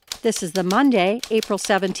This is the Monday, April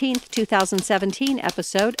 17th, 2017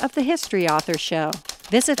 episode of The History Author Show.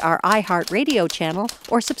 Visit our iHeartRadio channel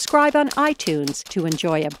or subscribe on iTunes to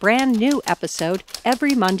enjoy a brand new episode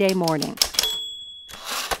every Monday morning.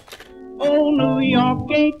 Oh, New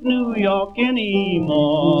York ain't New York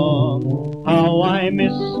anymore. How I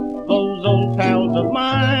miss those old pals of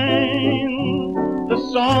mine. The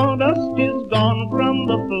sawdust is gone from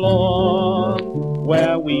the floor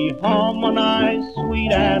where we harmonize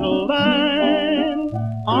Sweet Adeline.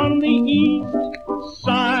 On the east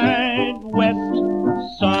side, west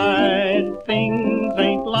side, things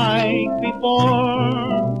ain't like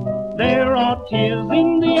before. There are tears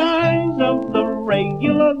in the eyes of the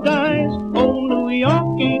regular guys. Oh, New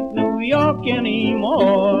York ain't New York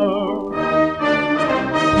anymore.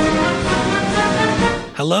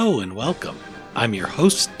 Hello and welcome. I'm your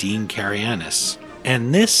host, Dean Karayanis,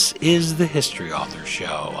 and this is the History Author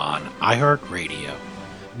Show on iHeartRadio.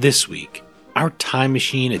 This week, our time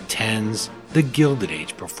machine attends the Gilded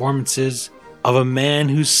Age performances of a man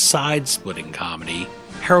whose side-splitting comedy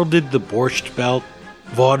heralded the Borscht Belt,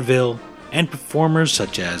 vaudeville, and performers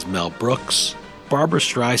such as Mel Brooks, Barbra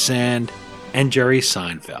Streisand, and Jerry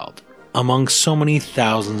Seinfeld, among so many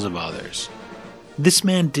thousands of others. This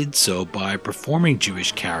man did so by performing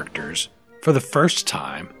Jewish characters for the first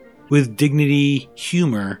time with dignity,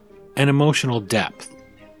 humor, and emotional depth.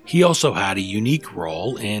 He also had a unique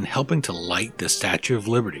role in helping to light the Statue of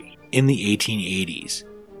Liberty in the 1880s.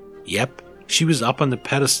 Yep, she was up on the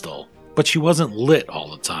pedestal, but she wasn't lit all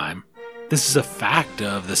the time. This is a fact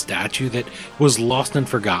of the statue that was lost and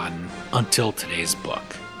forgotten until today's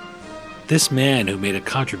book. This man who made a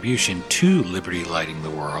contribution to liberty lighting the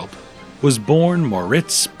world was born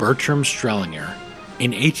Moritz Bertram Strehlinger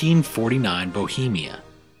in 1849 Bohemia,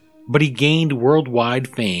 but he gained worldwide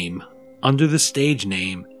fame under the stage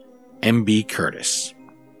name M.B. Curtis.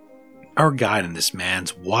 Our guide in this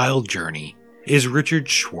man's wild journey is Richard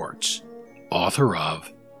Schwartz, author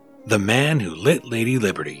of The Man Who Lit Lady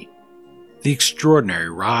Liberty, The Extraordinary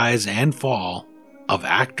Rise and Fall of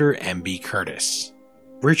Actor M.B. Curtis.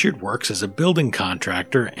 Richard works as a building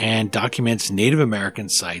contractor and documents Native American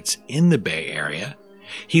sites in the Bay Area.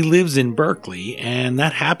 He lives in Berkeley, and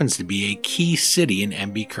that happens to be a key city in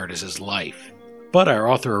M.B. Curtis's life. But our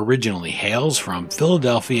author originally hails from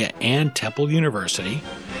Philadelphia and Temple University,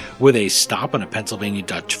 with a stop on a Pennsylvania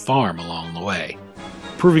Dutch farm along the way,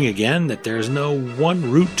 proving again that there is no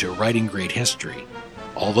one route to writing great history,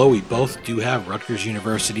 although we both do have Rutgers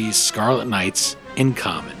University's Scarlet Knights in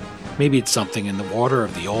common. Maybe it's something in the water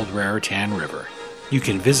of the old Raritan River. You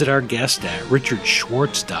can visit our guest at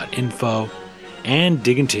richardschwartz.info and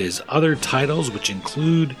dig into his other titles, which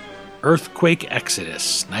include Earthquake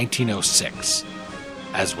Exodus 1906,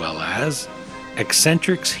 as well as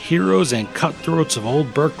Eccentrics, Heroes, and Cutthroats of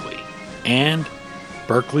Old Berkeley, and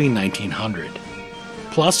Berkeley 1900.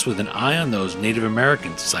 Plus, with an eye on those Native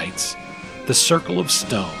American sites, The Circle of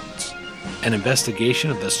Stones, an investigation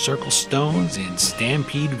of the Circle Stones in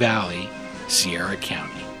Stampede Valley, Sierra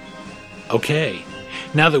County. Okay,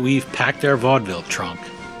 now that we've packed our vaudeville trunk,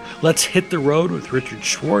 let's hit the road with Richard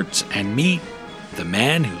Schwartz and meet the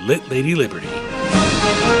man who lit Lady Liberty.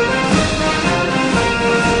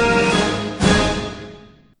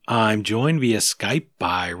 I'm joined via Skype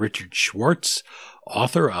by Richard Schwartz,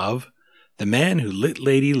 author of The Man Who Lit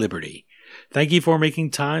Lady Liberty. Thank you for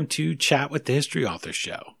making time to chat with the History Author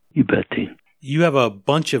Show. You bet, Dean. You have a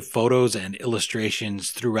bunch of photos and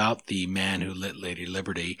illustrations throughout The Man Who Lit Lady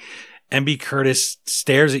Liberty. M.B. Curtis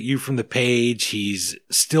stares at you from the page. He's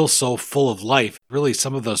still so full of life. Really,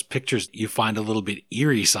 some of those pictures you find a little bit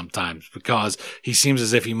eerie sometimes because he seems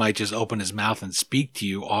as if he might just open his mouth and speak to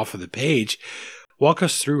you off of the page. Walk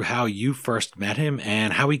us through how you first met him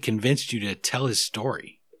and how he convinced you to tell his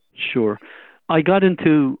story. Sure. I got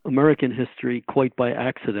into American history quite by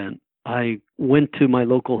accident. I went to my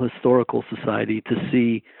local historical society to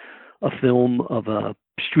see a film of a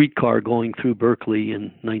streetcar going through Berkeley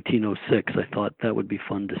in 1906. I thought that would be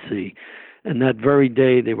fun to see. And that very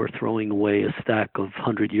day, they were throwing away a stack of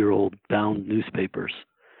 100-year-old bound newspapers.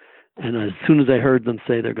 And as soon as I heard them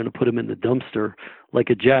say they're going to put them in the dumpster, like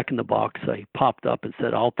a jack-in-the-box, I popped up and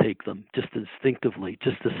said, I'll take them, just instinctively,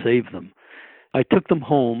 just to save them. I took them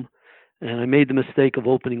home, and I made the mistake of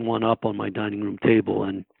opening one up on my dining room table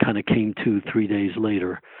and kind of came to 3 days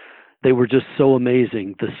later. They were just so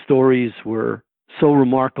amazing. The stories were so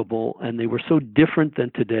remarkable, and they were so different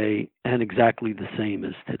than today and exactly the same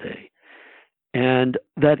as today. And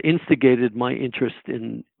that instigated my interest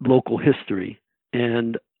in local history.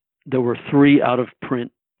 And there were 3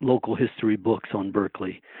 out-of-print local history books on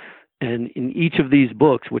Berkeley. And in each of these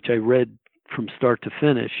books, which I read from start to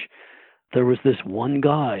finish, there was this one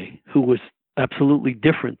guy who was absolutely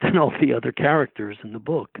different than all the other characters in the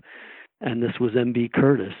book. And this was M.B.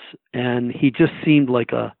 Curtis. And he just seemed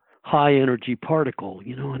like a high energy particle,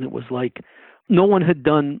 and it was like no one had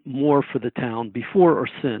done more for the town before or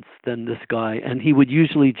since than this guy. And he would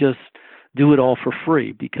usually just do it all for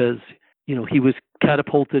free because, he was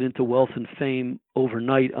catapulted into wealth and fame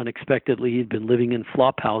overnight unexpectedly. He'd been living in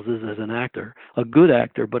flop houses as an actor, a good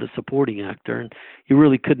actor, but a supporting actor. And he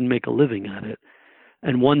really couldn't make a living at it.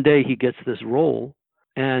 And one day he gets this role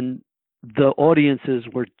and the audiences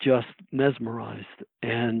were just mesmerized,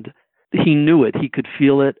 and he knew it. He could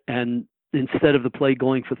feel it. And instead of the play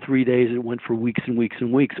going for 3 days, it went for weeks and weeks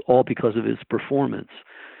and weeks, all because of his performance.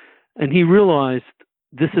 And he realized,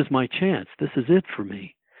 this is my chance. This is it for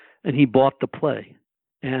me. And he bought the play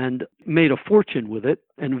and made a fortune with it,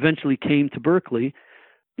 and eventually came to Berkeley,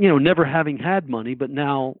 never having had money, but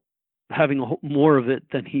now having more of it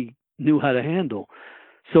than he knew how to handle.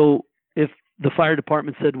 So if the fire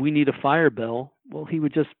department said, we need a fire bell, well, he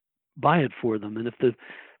would just buy it for them. And if the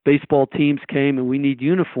baseball teams came and we need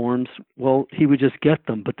uniforms, well, he would just get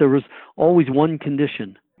them. But there was always one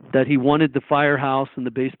condition, that he wanted the firehouse and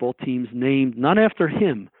the baseball teams named not after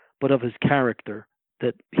him, but of his character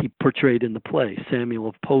that he portrayed in the play, Samuel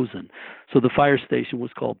of Posen. So the fire station was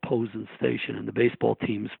called Posen Station, and the baseball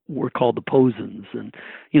teams were called the Posens, and,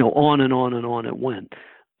 on and on and on it went.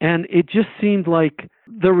 And it just seemed like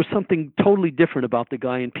there was something totally different about the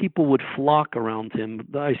guy, and people would flock around him.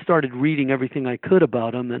 I started reading everything I could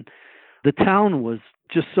about him, and the town was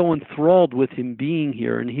just so enthralled with him being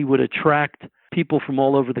here, and he would attract people from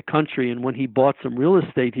all over the country. And when he bought some real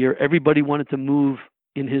estate here, everybody wanted to move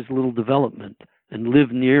in his little development and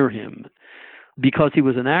live near him. Because he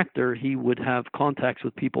was an actor, he would have contacts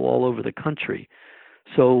with people all over the country.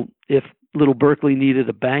 So if Little Berkeley needed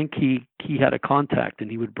a bank, he had a contact,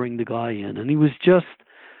 and he would bring the guy in. And he was just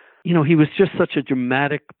such a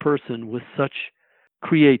dramatic person with such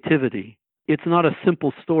creativity. It's not a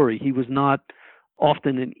simple story. He was not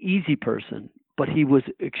often an easy person, but he was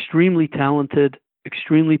extremely talented,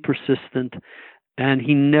 extremely persistent, and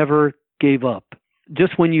he never gave up.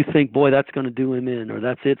 Just when you think, boy, that's going to do him in, or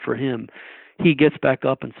that's it for him, he gets back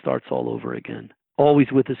up and starts all over again, always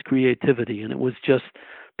with his creativity. And it was just,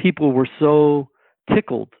 people were so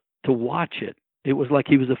tickled to watch it. It was like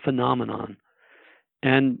he was a phenomenon.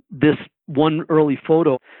 And this one early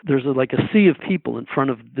photo, there's like a sea of people in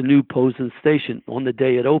front of the new Posen Station on the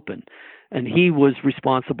day it opened. And he was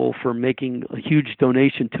responsible for making a huge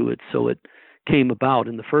donation to it, so it came about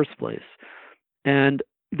in the first place. And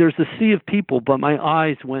there's a sea of people, but my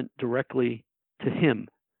eyes went directly to him.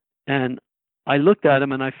 And I looked at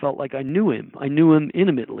him and I felt like I knew him. I knew him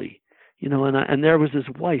intimately, and there was his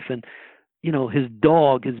wife, and, his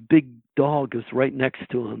dog, his big dog was right next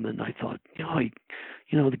to him. And I thought,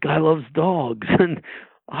 the guy loves dogs and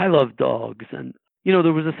I love dogs. And,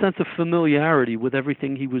 there was a sense of familiarity with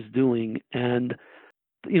everything he was doing. And,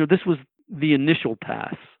 this was the initial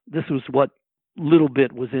pass. This was what little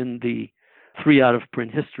bit was in the 3 out of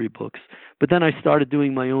print history books. But then I started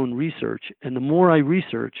doing my own research. And the more I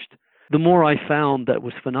researched, the more I found that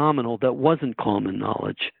was phenomenal, that wasn't common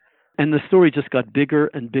knowledge. And the story just got bigger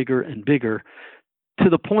and bigger and bigger, to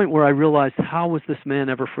the point where I realized, how was this man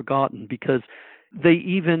ever forgotten? Because they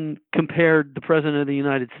even compared the President of the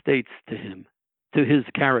United States to him, to his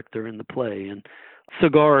character in the play. And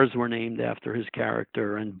cigars were named after his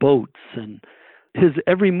character, and boats. And his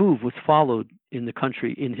every move was followed in the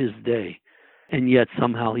country in his day. And yet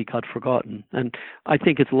somehow he got forgotten. And I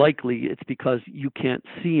think it's likely it's because you can't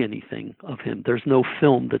see anything of him. There's no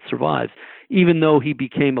film that survives. Even though he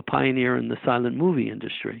became a pioneer in the silent movie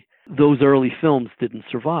industry, those early films didn't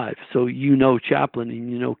survive. So Chaplin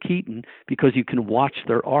and Keaton because you can watch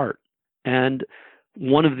their art. And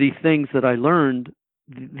one of the things that I learned,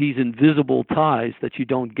 these invisible ties that you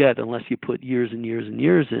don't get unless you put years and years and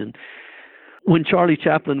years in. When Charlie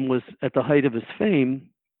Chaplin was at the height of his fame,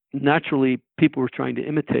 naturally, people were trying to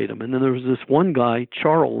imitate him. And then there was this one guy,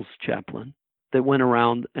 Charles Chaplin, that went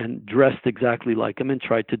around and dressed exactly like him and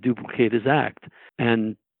tried to duplicate his act.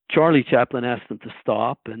 And Charlie Chaplin asked him to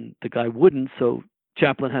stop, and the guy wouldn't, so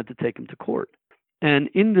Chaplin had to take him to court. And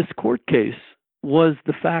in this court case was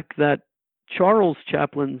the fact that Charles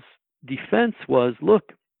Chaplin's defense was,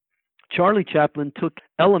 look, Charlie Chaplin took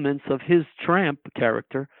elements of his tramp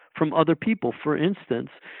character from other people. For instance,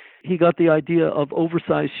 he got the idea of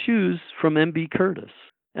oversized shoes from M.B. Curtis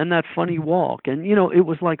and that funny walk. And, it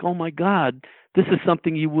was like, oh, my God, this is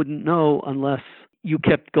something you wouldn't know unless you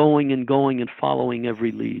kept going and going and following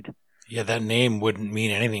every lead. Yeah, that name wouldn't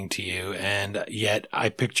mean anything to you. And yet I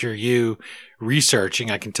picture you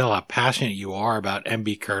researching. I can tell how passionate you are about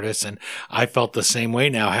M.B. Curtis. And I felt the same way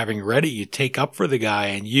now, having read it. You take up for the guy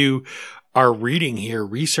and you are reading here,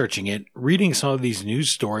 researching it, reading some of these news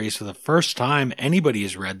stories for the first time anybody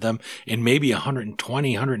has read them in maybe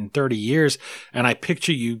 120, 130 years. And I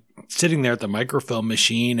picture you sitting there at the microfilm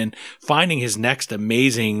machine and finding his next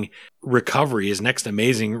amazing recovery, his next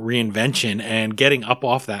amazing reinvention, and getting up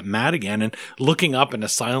off that mat again and looking up in a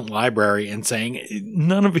silent library and saying,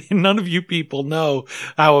 none of you people know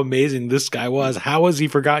how amazing this guy was. How has he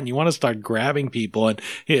forgotten? You want to start grabbing people and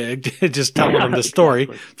just telling them the story.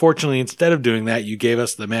 Exactly. Fortunately, instead of doing that, you gave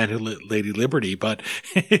us The Man Who Lit Lady Liberty, but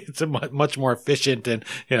it's a much more efficient and,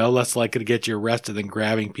 less likely to get you arrested than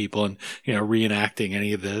grabbing people and, reenacting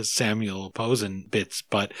any of the Samuel Posen bits.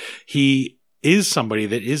 But he is somebody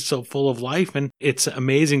that is so full of life. And it's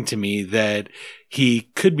amazing to me that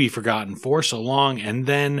he could be forgotten for so long and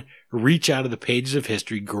then reach out of the pages of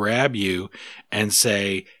history, grab you and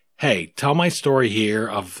say, hey, tell my story here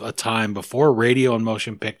of a time before radio and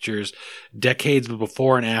motion pictures, decades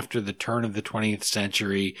before and after the turn of the 20th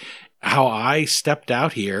century, how I stepped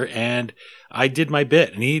out here and I did my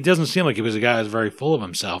bit. And he doesn't seem like he was a guy who was very full of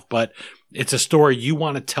himself, but it's a story you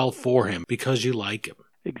want to tell for him because you like him.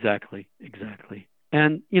 Exactly.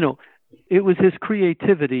 And, it was his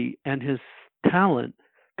creativity and his talent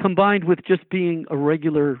combined with just being a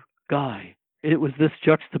regular guy. It was this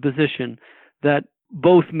juxtaposition that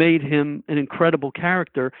both made him an incredible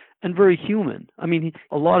character and very human. I mean,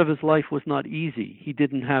 a lot of his life was not easy. He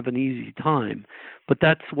didn't have an easy time, but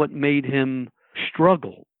that's what made him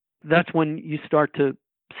struggle. That's when you start to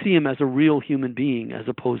see him as a real human being as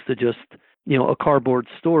opposed to just, a cardboard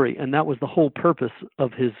story. And that was the whole purpose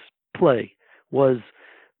of his play, was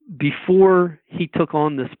before he took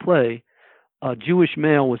on this play, a Jewish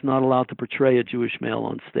male was not allowed to portray a Jewish male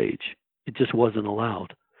on stage. It just wasn't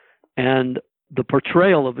allowed. And the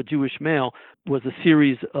portrayal of a Jewish male was a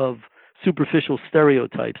series of superficial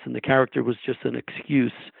stereotypes, and the character was just an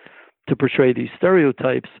excuse to portray these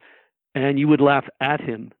stereotypes, and you would laugh at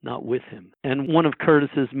him, not with him. And one of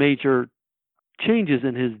Curtis's major changes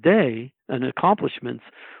in his day and accomplishments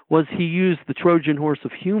was he used the Trojan horse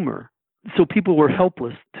of humor, so people were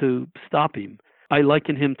helpless to stop him. I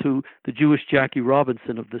liken him to the Jewish Jackie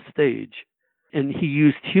Robinson of the stage, and he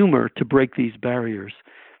used humor to break these barriers.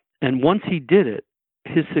 And once he did it,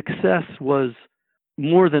 his success was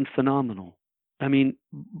more than phenomenal. I mean,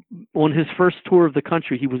 on his first tour of the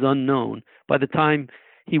country, he was unknown. By the time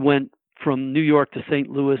he went from New York to St.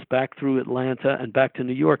 Louis, back through Atlanta, and back to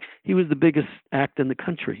New York, he was the biggest act in the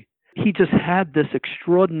country. He just had this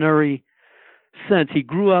extraordinary sense. He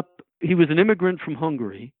grew up, he was an immigrant from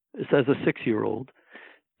Hungary as a 6-year-old,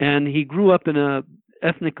 and he grew up in a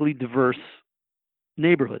ethnically diverse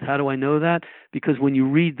neighborhood. How do I know that? Because when you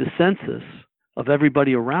read the census of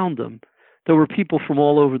everybody around him, there were people from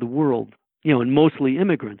all over the world, and mostly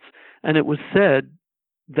immigrants. And it was said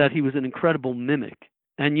that he was an incredible mimic.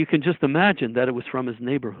 And you can just imagine that it was from his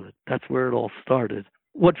neighborhood. That's where it all started.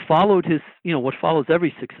 What followed what follows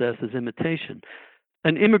every success is imitation.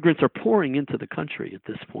 And immigrants are pouring into the country at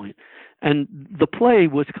this point. And the play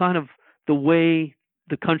was kind of the way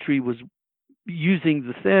the country was using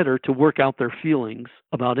the theater to work out their feelings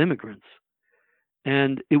about immigrants.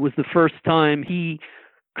 And it was the first time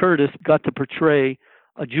Curtis, got to portray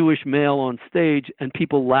a Jewish male on stage, and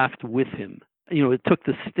people laughed with him. It took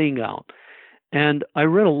the sting out. And I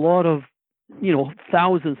read a lot of,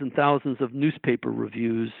 thousands and thousands of newspaper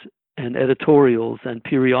reviews and editorials and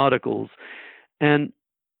periodicals. And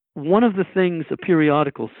one of the things a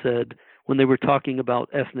periodical said when they were talking about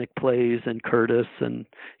ethnic plays and Curtis and,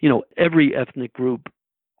 every ethnic group,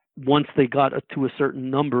 once they got to a certain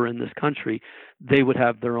number in this country, they would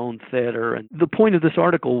have their own theater. And the point of this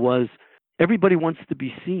article was everybody wants to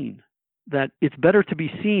be seen, that it's better to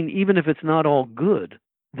be seen even if it's not all good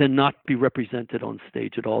than not be represented on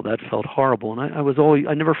stage at all. That felt horrible. And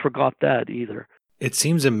I never forgot that either. It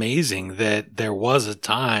seems amazing that there was a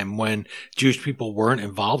time when Jewish people weren't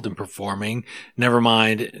involved in performing, never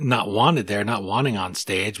mind not wanted there, not wanting on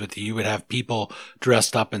stage, but you would have people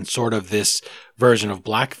dressed up in sort of this version of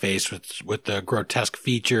blackface with the grotesque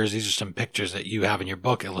features. These are some pictures that you have in your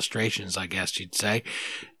book, illustrations, I guess you'd say.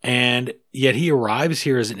 And yet he arrives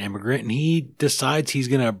here as an immigrant and he decides he's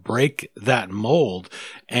going to break that mold.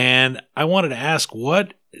 And I wanted to ask,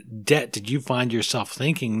 what debt did you find yourself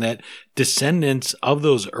thinking that descendants of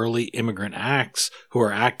those early immigrant acts who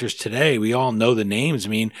are actors today. We all know the names. I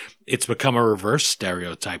mean, it's become a reverse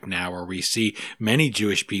stereotype now where we see many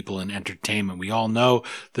Jewish people in entertainment. We all know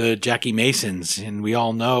the Jackie Masons, and we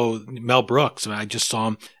all know Mel Brooks. I just saw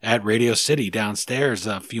him at Radio City downstairs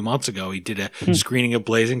a few months ago. He did a screening of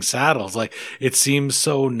Blazing Saddles. Like, it seems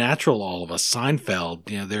so natural to all of us.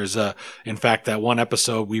 Seinfeld, there's in fact, that one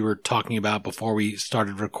episode we were talking about before we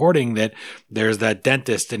started recording, that there's that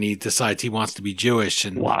dentist and he decides he wants to be Jewish.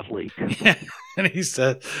 And Watley. And he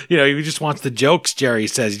said, he just wants the jokes, Jerry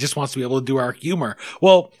says. He just wants to be able to do our humor.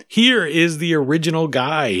 Well, here is the original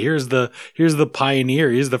guy. Here's the pioneer.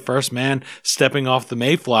 Here's the first man stepping off the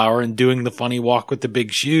Mayflower and doing the funny walk with the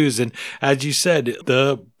big shoes. And as you said,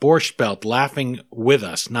 the Borscht Belt, laughing with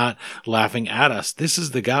us, not laughing at us. This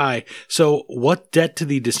is the guy. So what debt do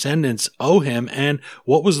the descendants owe him? And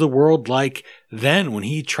what was the world like then when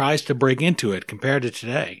he tries to break into it compared to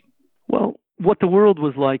today? Well, what the world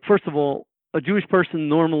was like, first of all, a Jewish person,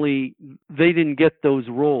 normally, they didn't get those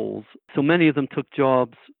roles. So many of them took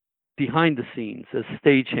jobs behind the scenes as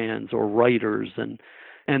stagehands or writers, and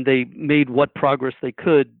they made what progress they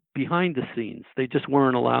could behind the scenes. They just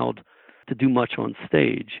weren't allowed to do much on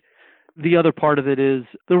stage. The other part of it is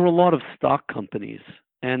there were a lot of stock companies,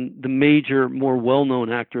 and the major, more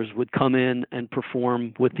well-known actors would come in and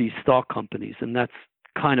perform with these stock companies, and that's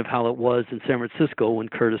kind of how it was in San Francisco when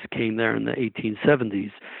Curtis came there in the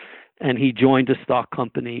 1870s. And he joined a stock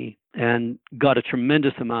company and got a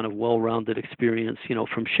tremendous amount of well-rounded experience,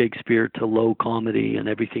 from Shakespeare to low comedy and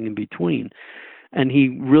everything in between. And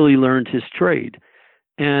he really learned his trade.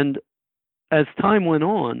 And as time went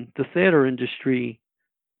on, the theater industry,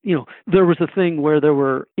 there was a thing where there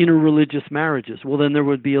were interreligious marriages. Well, then there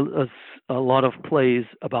would be a lot of plays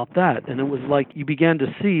about that. And it was like you began to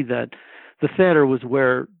see that the theater was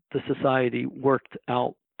where the society worked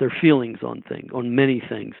out their feelings on many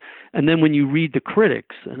things. And then when you read the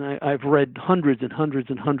critics, and I've read hundreds and hundreds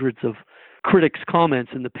and hundreds of critics'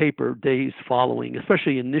 comments in the paper days following,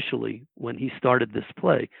 especially initially when he started this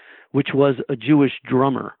play, which was a Jewish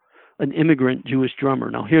drummer, an immigrant Jewish drummer.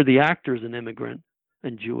 Now here the actor's an immigrant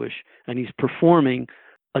and Jewish, and he's performing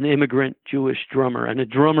an immigrant Jewish drummer. And a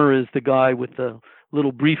drummer is the guy with the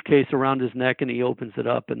little briefcase around his neck, and he opens it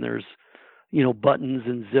up, and there's, buttons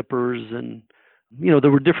and zippers, and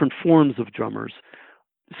there were different forms of drummers.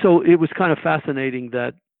 So it was kind of fascinating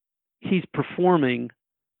that he's performing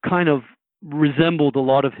kind of resembled a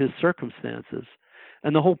lot of his circumstances.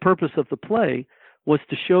 And the whole purpose of the play was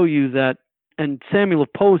to show you that, and Samuel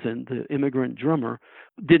of Posen, the immigrant drummer,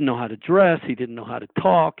 didn't know how to dress, he didn't know how to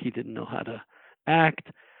talk, he didn't know how to act.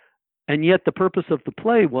 And yet the purpose of the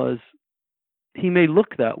play was he may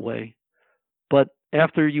look that way, but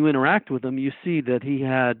after you interact with him, you see that he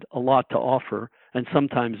had a lot to offer, and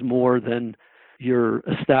sometimes more than your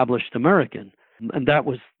established American. And that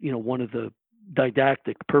was, one of the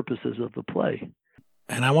didactic purposes of the play.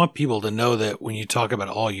 And I want people to know that when you talk about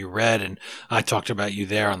all you read, and I talked about you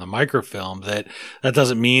there on the microfilm, that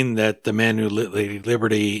doesn't mean that The Man Who Lit Lady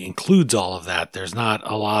Liberty includes all of that. There's not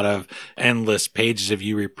a lot of endless pages of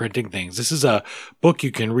you reprinting things. This is a book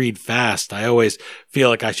you can read fast. I always feel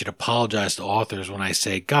like I should apologize to authors when I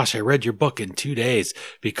say, gosh, I read your book in 2 days,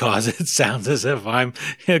 because it sounds as if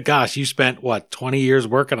gosh, you spent 20 years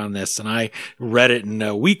working on this and I read it in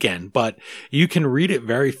a weekend. But you can read it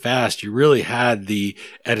very fast. You really had the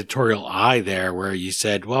editorial eye there where you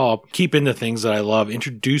said, well, I'll keep in the things that I love,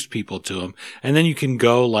 introduce people to them, and then you can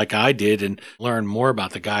go like I did and learn more about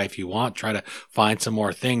the guy if you want, try to find some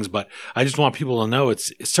more things. But I just want people to know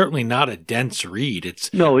it's certainly not a dense read. It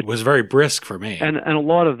was very brisk for me. And a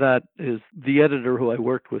lot of that is the editor who I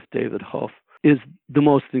worked with, David Huff, is the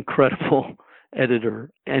most incredible editor.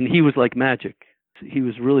 And he was like magic. He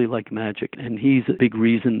was really like magic. And he's a big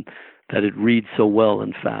reason that it reads so well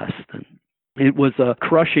and fast. And it was a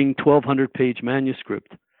crushing 1,200-page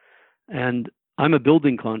manuscript. And I'm a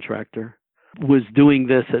building contractor, was doing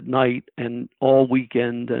this at night and all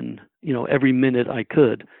weekend and, every minute I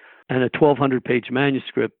could. And a 1,200-page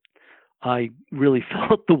manuscript, I really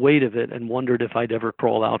felt the weight of it and wondered if I'd ever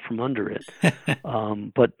crawl out from under it.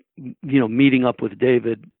 But, meeting up with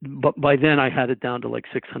David, but by then I had it down to like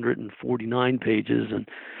 649 pages, and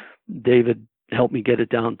David helped me get it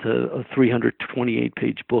down to a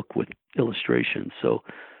 328-page book with illustrations. So,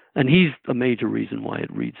 and he's a major reason why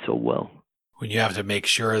it reads so well. when you have to make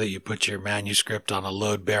sure that you put your manuscript on a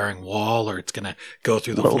load-bearing wall or it's going to go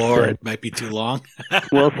through the Well floor. said. It might be too long.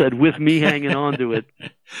 Well said, with me hanging on to it.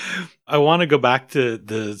 I want to go back to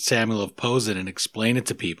the Samuel of Posen and explain it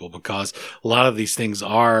to people, because a lot of these things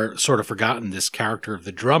are sort of forgotten, this character of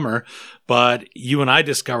the drummer. But you and I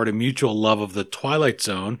discovered a mutual love of the Twilight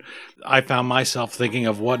Zone. I found myself thinking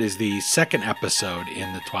of what is the second episode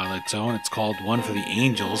in the Twilight Zone. It's called One for the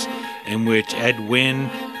Angels, in which Ed Wynn,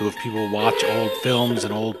 who if people watch old films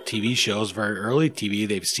and old TV shows, very early TV,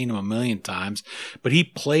 they've seen him a million times, but he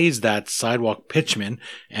plays that sidewalk pitchman,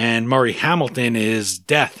 and Murray Hamilton is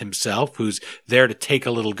Death himself, who's there to take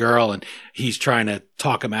a little girl, and he's trying to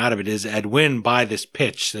talk him out of it, is Ed Wynn, by this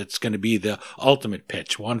pitch that's going to be the ultimate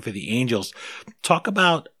pitch, One for the Angels. Talk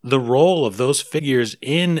about the role of those figures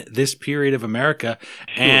in this period of America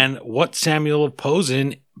and what Samuel of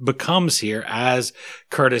Posen becomes here as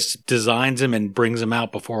Curtis designs him and brings him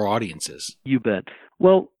out before audiences. You bet.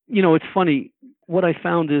 Well, it's funny. What I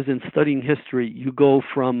found is in studying history, you go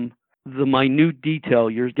from the minute detail,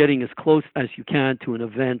 you're getting as close as you can to an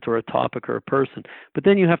event or a topic or a person, but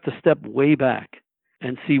then you have to step way back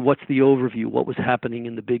and see what's the overview, what was happening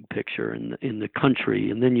in the big picture in the country,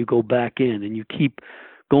 and then you go back in and you keep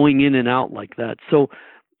going in and out like that. So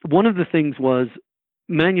one of the things was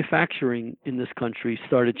manufacturing in this country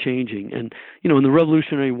started changing. And, in the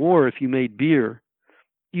Revolutionary War, if you made beer,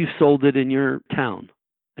 you sold it in your town,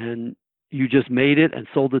 and you just made it and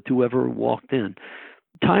sold it to whoever walked in.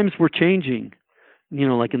 Times were changing,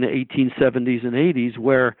 like in the 1870s and 80s,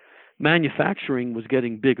 where manufacturing was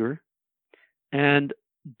getting bigger. And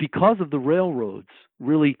because of the railroads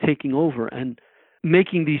really taking over and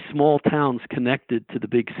making these small towns connected to the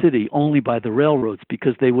big city only by the railroads,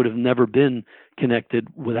 because they would have never been connected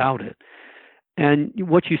without it. And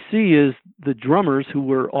what you see is the drummers, who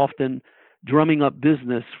were often drumming up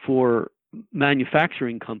business for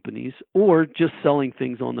manufacturing companies or just selling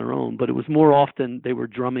things on their own, but it was more often they were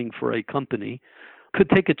drumming for a company, could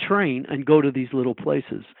take a train and go to these little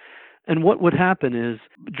places. And what would happen is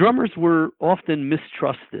drummers were often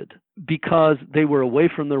mistrusted because they were away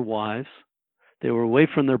from their wives, they were away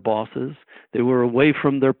from their bosses, they were away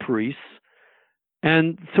from their priests,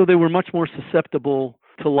 and so they were much more susceptible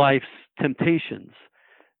to life's temptations.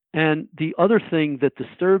 And the other thing that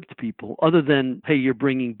disturbed people, other than, hey, you're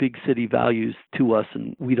bringing big city values to us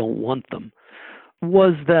and we don't want them,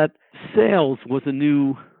 was that sales was a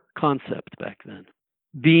new concept back then.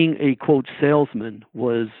 Being a, quote, salesman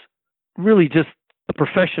was really just a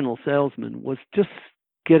professional salesman was just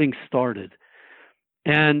getting started.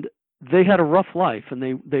 And they had a rough life,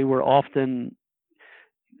 and they were often,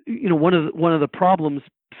 one of the problems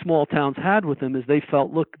small towns had with them is they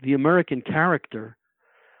felt, look, the American character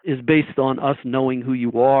is based on us knowing who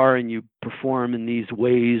you are, and you perform in these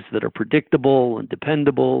ways that are predictable and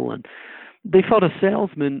dependable. And they felt a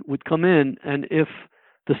salesman would come in, and if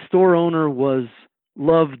the store owner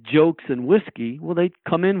loved jokes and whiskey, well, they'd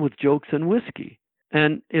come in with jokes and whiskey.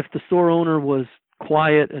 And if the store owner was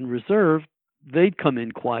quiet and reserved, they'd come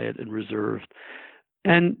in quiet and reserved.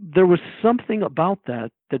 And there was something about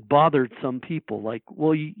that bothered some people. Like,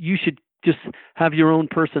 well, you should just have your own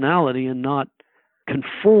personality and not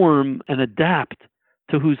conform and adapt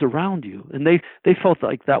to who's around you. And they felt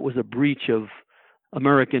like that was a breach of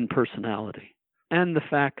American personality. And the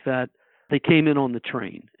fact that they came in on the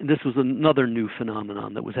train. And this was another new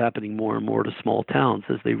phenomenon that was happening more and more to small towns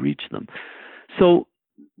as they reached them. So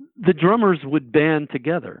the drummers would band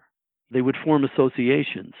together. They would form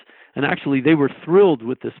associations. And actually, they were thrilled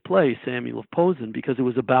with this play, Samuel of Posen, because it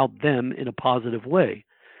was about them in a positive way,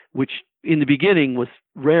 which in the beginning was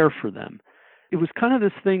rare for them. It was kind of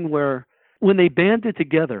this thing where when they banded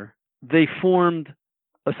together, they formed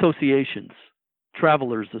associations,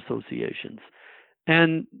 travelers' associations.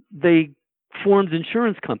 And they formed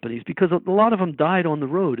insurance companies because a lot of them died on the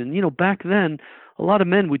road. And, back then, a lot of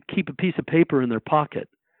men would keep a piece of paper in their pocket.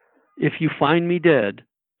 If you find me dead,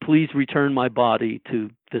 please return my body to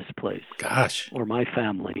this place. Gosh. Or my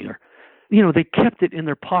family. Or, they kept it in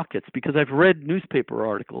their pockets because I've read newspaper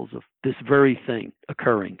articles of this very thing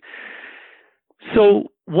occurring.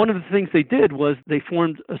 So one of the things they did was they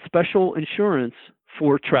formed a special insurance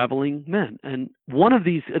for traveling men. And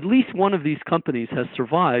at least one of these companies has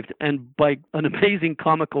survived. And by an amazing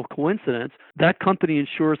comical coincidence, that company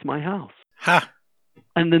insures my house. Ha!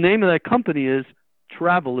 And the name of that company is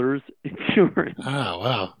Travelers Insurance. Oh,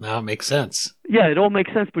 wow. Now it makes sense. Yeah, it all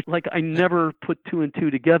makes sense. But I never put two and two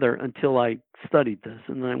together until I studied this.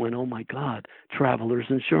 And then I went, oh my God, Travelers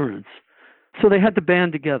Insurance. So they had to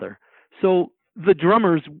band together. So the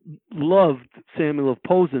drummers loved Samuel of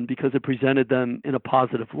Posen because it presented them in a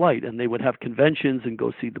positive light, and they would have conventions and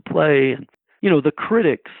go see the play. And, the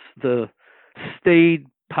critics, the staid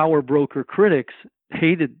power broker critics,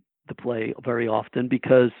 hated the play very often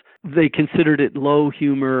because they considered it low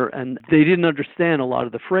humor and they didn't understand a lot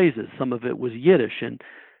of the phrases. Some of it was Yiddish, and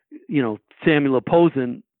Samuel of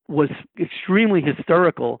Posen was extremely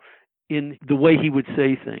hysterical in the way he would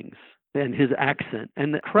say things and his accent,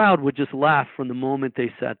 and the crowd would just laugh from the moment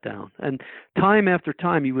they sat down. And time after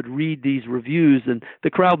time you would read these reviews and the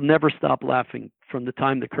crowd never stopped laughing from the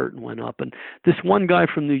time the curtain went up. And this one guy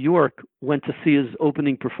from New York went to see his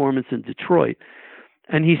opening performance in Detroit,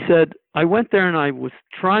 and he said, I went there and I was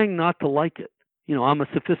trying not to like it. I'm a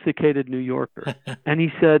sophisticated New Yorker. And he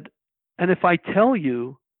said, and if I tell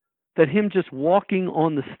you that him just walking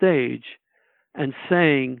on the stage and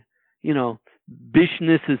saying,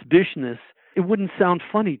 Bishness is Bishness, it wouldn't sound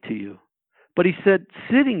funny to you. But he said,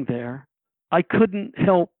 sitting there, I couldn't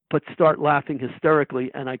help but start laughing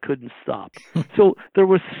hysterically, and I couldn't stop. So there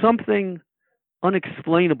was something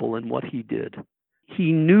unexplainable in what he did.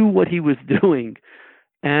 He knew what he was doing.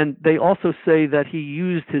 And they also say that he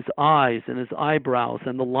used his eyes and his eyebrows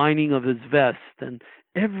and the lining of his vest and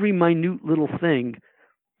every minute little thing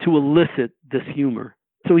to elicit this humor.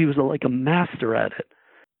 So he was like a master at it.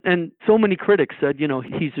 And so many critics said,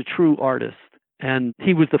 he's a true artist. And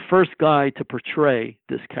he was the first guy to portray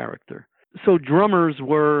this character. So drummers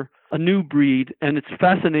were a new breed. And it's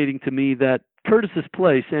fascinating to me that Curtis's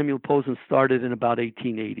play, Samuel Posen, started in about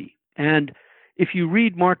 1880. And if you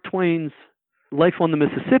read Mark Twain's Life on the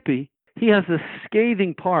Mississippi, he has a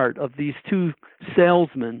scathing part of these two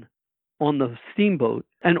salesmen on the steamboat,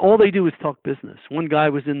 and all they do is talk business. One guy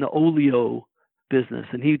was in the oleo business,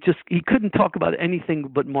 and he couldn't talk about anything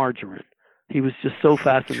but margarine. He was just so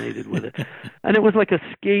fascinated with it. And it was like a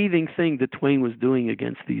scathing thing that Twain was doing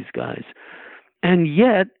against these guys. And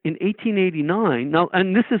yet, in 1889, now,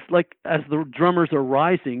 and this is like as the drummers are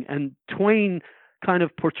rising, and Twain kind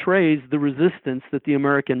of portrays the resistance that the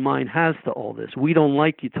American mind has to all this. We don't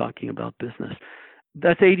like you talking about business.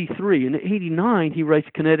 That's 83. In 89, he writes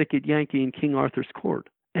Connecticut Yankee in King Arthur's Court.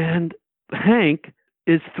 And Hank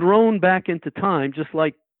is thrown back into time, just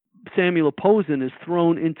like Samuel Posen is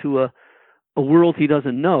thrown into a world he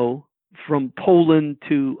doesn't know, from Poland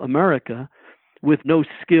to America, with no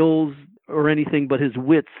skills or anything but his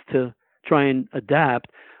wits to try and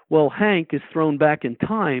adapt. Well, Hank is thrown back in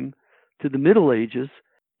time to the Middle Ages,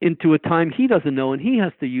 into a time he doesn't know, and he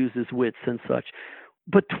has to use his wits and such.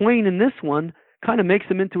 But Twain in this one kind of makes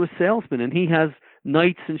him into a salesman, and he has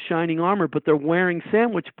knights in shining armor, but they're wearing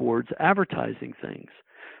sandwich boards advertising things.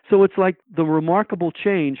 So it's like the remarkable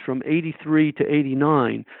change from 83 to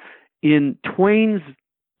 89 in Twain's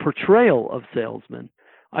portrayal of salesmen.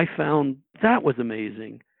 I found that was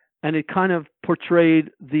amazing, and it kind of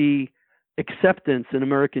portrayed the acceptance in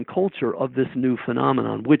American culture of this new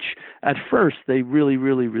phenomenon, which at first they really,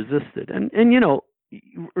 really resisted. And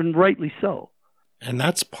rightly so. And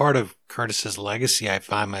that's part of Curtis's legacy, I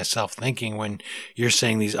find myself thinking, when you're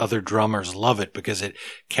saying these other drummers love it because it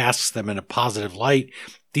casts them in a positive light.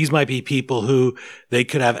 These might be people who they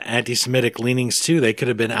could have anti-Semitic leanings too. They could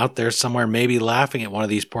have been out there somewhere maybe laughing at one of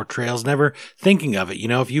these portrayals, never thinking of it.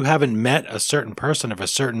 If you haven't met a certain person of a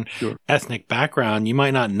certain ethnic background, you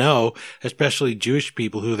might not know, especially Jewish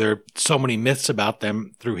people who there are so many myths about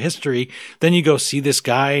them through history. Then you go see this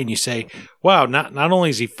guy and you say, wow, not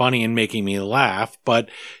only is he funny and making me laugh, but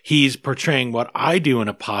he's portraying what I do in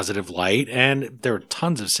a positive light. And there were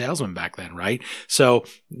tons of salesmen back then, right? So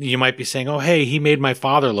you might be saying, oh, hey, he made my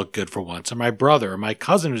father look good for once, or my brother, or my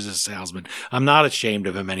cousin who's a salesman. I'm not ashamed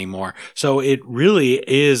of him anymore. So it really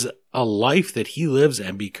is a life that he lives,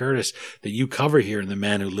 M.B. Curtis, that you cover here in The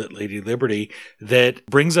Man Who Lit Lady Liberty, that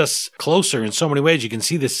brings us closer in so many ways. You can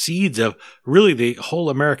see the seeds of really the whole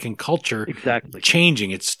American culture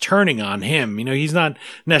changing. It's turning on him. He's not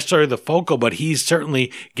necessarily the focal, but he's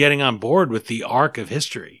certainly getting on board with the arc of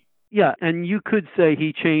history. Yeah, and you could say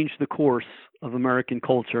he changed the course of American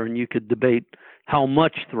culture, and you could debate how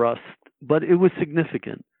much thrust, but it was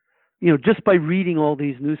significant. Just by reading all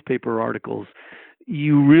these newspaper articles,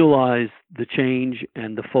 you realize the change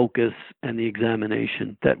and the focus and the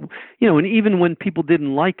examination that, and even when people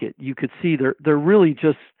didn't like it, you could see they're really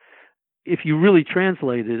just, if you really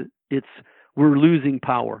translate it, it's we're losing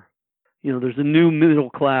power. There's a new middle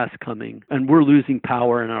class coming and we're losing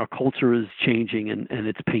power and our culture is changing and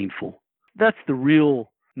it's painful. That's the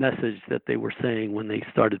real message that they were saying when they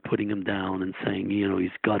started putting him down and saying, he's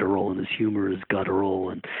guttural and his humor is guttural,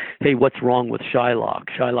 and hey, what's wrong with Shylock?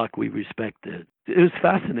 Shylock we respected. It was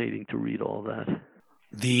fascinating to read all that.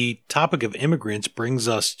 The topic of immigrants brings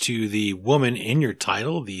us to the woman in your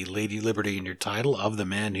title, the Lady Liberty in your title, of the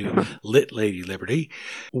man who lit Lady Liberty.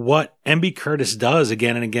 What M.B. Curtis does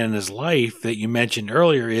again and again in his life that you mentioned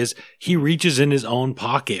earlier is he reaches in his own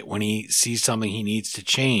pocket when he sees something he needs to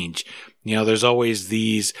change. You know, there's always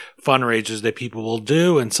these fundraisers that people will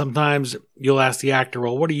do, and sometimes you'll ask the actor,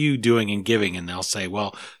 well, what are you doing and giving? And they'll say,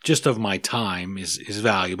 well, just of my time is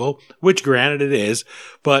valuable, which granted it is,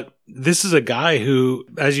 but this is a guy who,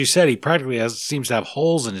 as you said, he practically seems to have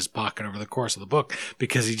holes in his pocket over the course of the book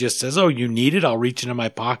because he just says, oh, you need it? I'll reach into my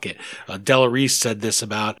pocket. Della Reese said this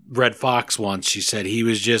about Red Fox once. She said he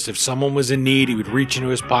was just, if someone was in need, he would reach into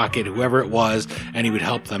his pocket, whoever it was, and he would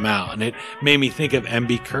help them out. And it made me think of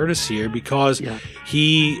M.B. Curtis here because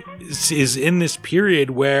he is in this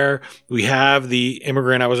period where we have the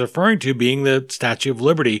immigrant I was referring to being the Statue of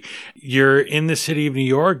Liberty. You're in the city of New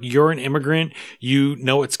York. You're an immigrant. You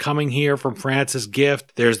know it's coming here from Frances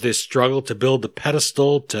Gift. There's this struggle to build the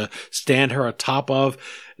pedestal to stand her atop of.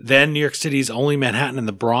 Then New York City's only Manhattan and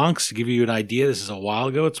the Bronx. To give you an idea, this is a while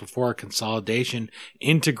ago. It's before a consolidation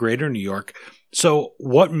into Greater New York. So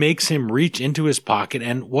what makes him reach into his pocket,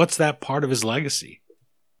 and what's that part of his legacy?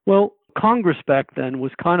 Well, Congress back then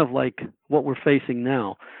was kind of like what we're facing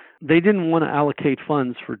now. They didn't want to allocate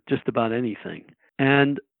funds for just about anything.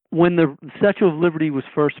 And when the Statue of Liberty was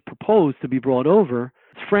first proposed to be brought over,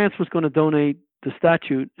 France was going to donate the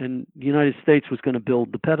statue and the United States was going to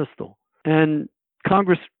build the pedestal. And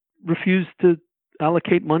Congress refused to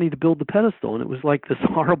allocate money to build the pedestal. And it was like this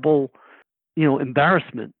horrible,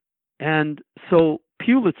 embarrassment. And so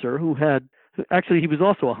Pulitzer, actually he was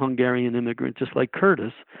also a Hungarian immigrant, just like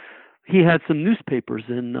Curtis, he had some newspapers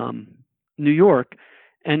in New York.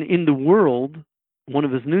 And in the World, one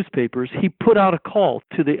of his newspapers, he put out a call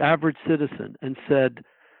to the average citizen and said,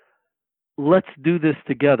 let's do this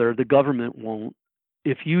together. The government won't.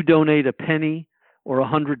 If you donate a penny or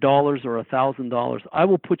 $100 or $1,000, I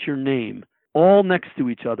will put your name all next to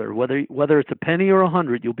each other. Whether it's a penny or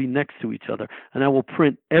 100, you'll be next to each other. And I will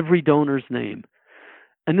print every donor's name.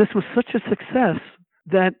 And this was such a success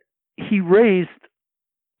that he raised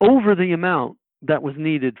over the amount that was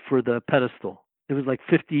needed for the pedestal. It was like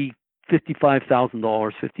 $55,000,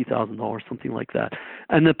 $50,000, something like that.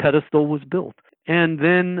 And the pedestal was built. And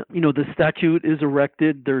then, the statue is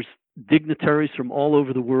erected. There's dignitaries from all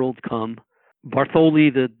over the world come.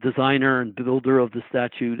 Bartholdi, the designer and builder of the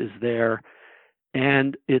statue, is there.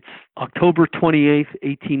 And it's October 28th,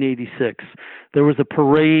 1886. There was a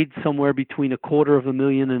parade somewhere between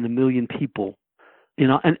 250,000 and 1 million people.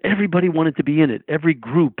 And everybody wanted to be in it. Every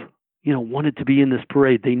group, wanted to be in this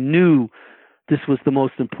parade. They knew this was the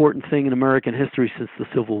most important thing in American history since the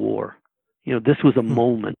Civil War. This was a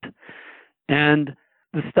moment. And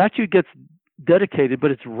the statue gets dedicated,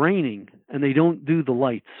 but it's raining, and they don't do the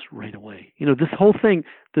lights right away. This whole thing,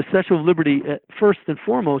 the Statue of Liberty, first and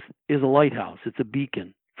foremost, is a lighthouse. It's a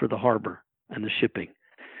beacon for the harbor and the shipping.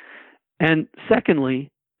 And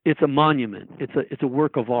secondly, it's a monument. It's a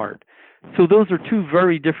work of art. So those are two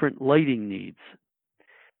very different lighting needs.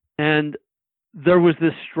 And there was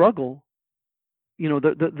this struggle.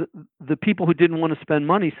 The people who didn't want to spend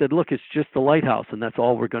money said, look, it's just a lighthouse, and that's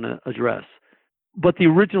all we're going to address. But the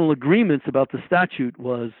original agreements about the statute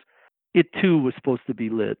was it too was supposed to be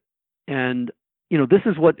lit. And, this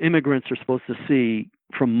is what immigrants are supposed to see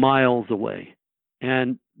from miles away.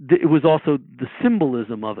 And it was also the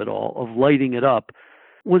symbolism of it all, of lighting it up,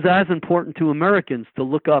 was as important to Americans to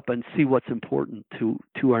look up and see what's important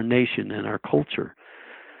to our nation and our culture.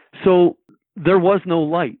 So there was no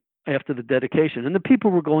light after the dedication. And the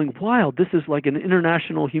people were going wild. This is like an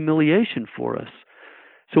international humiliation for us.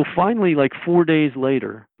 So finally, like 4 days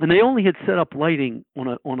later, and they only had set up lighting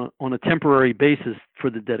on a temporary basis for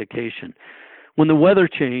the dedication. When the weather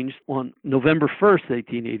changed on November 1st,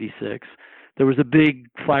 1886, there was a big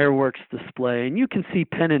fireworks display, and you can see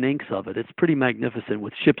pen and inks of it. It's pretty magnificent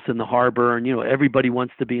with ships in the harbor, and everybody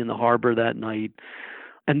wants to be in the harbor that night.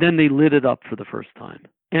 And then they lit it up for the first time.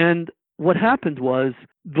 And what happened was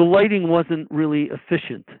the lighting wasn't really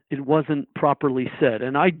efficient. It wasn't properly set.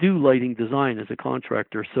 And I do lighting design as a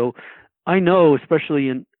contractor, so I know, especially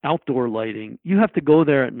in outdoor lighting, you have to go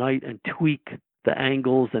there at night and tweak the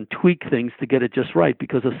angles and tweak things to get it just right,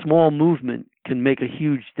 because a small movement can make a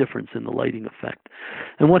huge difference in the lighting effect.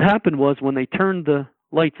 And what happened was when they turned the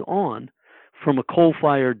lights on from a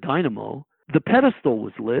coal-fired dynamo, the pedestal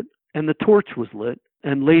was lit and the torch was lit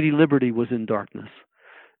and Lady Liberty was in darkness.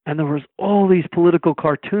 And there was all these political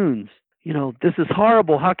cartoons. This is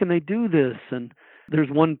horrible. How can they do this? And there's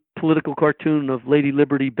one political cartoon of Lady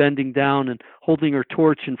Liberty bending down and holding her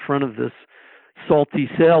torch in front of this salty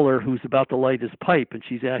sailor who's about to light his pipe, and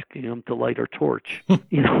she's asking him to light her torch.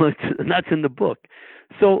 And that's in the book.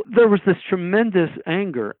 So there was this tremendous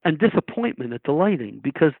anger and disappointment at the lighting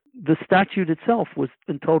because the statue itself was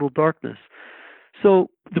in total darkness. So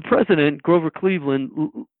the president, Grover Cleveland,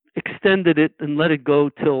 extended it and let it go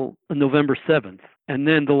till November 7th. And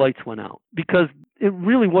then the lights went out because it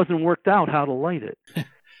really wasn't worked out how to light it.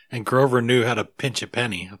 And Grover knew how to pinch a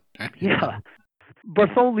penny. Yeah.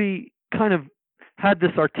 Bartholdi kind of had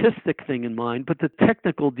this artistic thing in mind, but the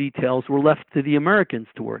technical details were left to the Americans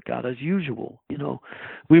to work out as usual.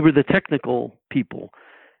 We were the technical people,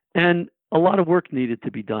 and a lot of work needed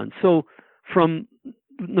to be done. So from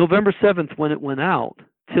November 7th, when it went out,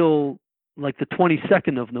 till like the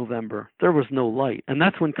 22nd of November, there was no light. And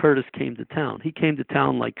that's when Curtis came to town. He came to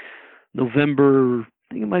town like November,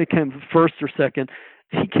 I think it might have come 1st or 2nd.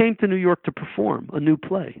 He came to New York to perform a new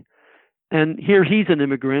play. And here he's an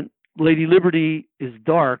immigrant. Lady Liberty is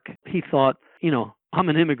dark. He thought, I'm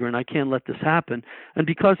an immigrant. I can't let this happen. And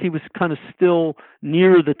because he was kind of still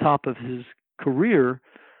near the top of his career,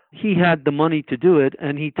 he had the money to do it.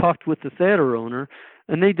 And he talked with the theater owner,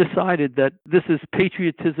 and they decided that this is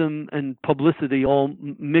patriotism and publicity all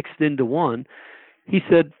mixed into one. He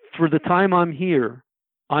said, for the time I'm here,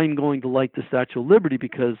 I'm going to light the Statue of Liberty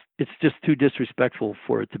because it's just too disrespectful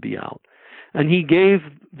for it to be out. And he gave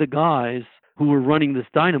the guys who were running this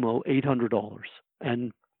dynamo $800.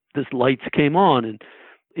 And this lights came on. And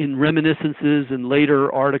in reminiscences and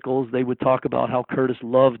later articles, they would talk about how Curtis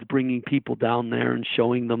loved bringing people down there and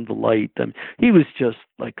showing them the light. And he was just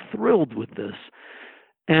like thrilled with this.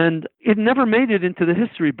 And it never made it into the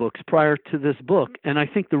history books prior to this book. And I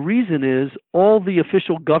think the reason is all the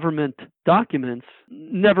official government documents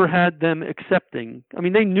never had them accepting. I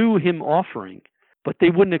mean, they knew him offering, but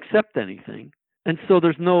they wouldn't accept anything. And so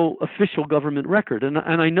there's no official government record. And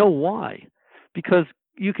I know why, because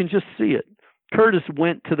you can just see it. Curtis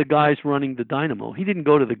went to the guys running the dynamo. He didn't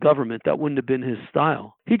go to the government. That wouldn't have been his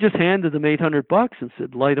style. He just handed them $800 and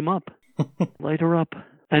said, light them up, light her up.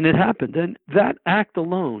 And it happened. And that act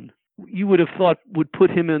alone, you would have thought would put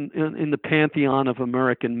him in the pantheon of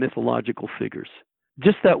American mythological figures.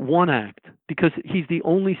 Just that one act, because he's the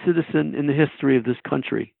only citizen in the history of this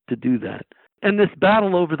country to do that. And this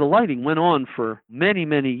battle over the lighting went on for many,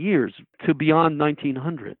 many years to beyond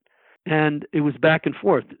 1900. And it was back and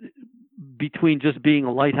forth between just being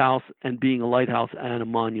a lighthouse and being a lighthouse and a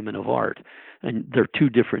monument of art. And they're two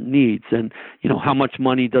different needs. And, how much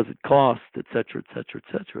money does it cost, et cetera, et cetera,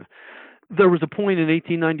 et cetera. There was a point in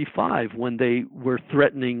 1895 when they were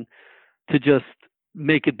threatening to just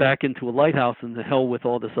make it back into a lighthouse and the hell with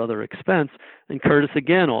all this other expense. And Curtis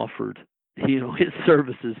again offered, his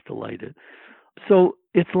services to light it. So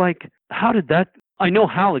it's like, how did that? I know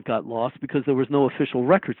how it got lost because there was no official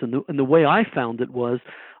records. And the way I found it was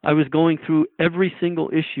I was going through every single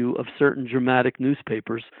issue of certain dramatic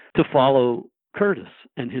newspapers to follow Curtis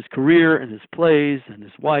and his career and his plays and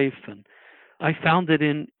his wife. And I found it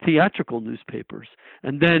in theatrical newspapers.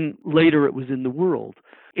 And then later it was in the World.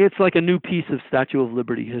 It's like a new piece of Statue of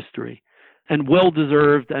Liberty history, and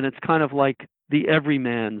well-deserved. And it's kind of like the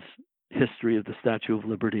everyman's history of the Statue of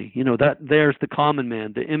Liberty. That there's the common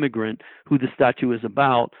man, the immigrant, who the statue is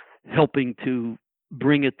about, helping to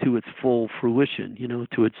bring it to its full fruition,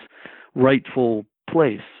 to its rightful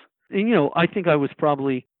place. And, I think I was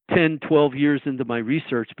probably 10, 12 years into my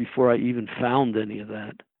research before I even found any of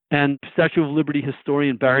that. And Statue of Liberty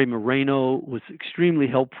historian Barry Moreno was extremely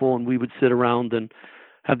helpful, and we would sit around and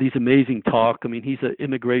have these amazing talk. I mean, he's an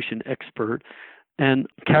immigration expert. And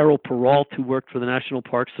Carol Peralt, who worked for the National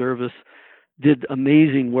Park Service, did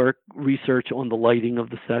amazing work, research on the lighting of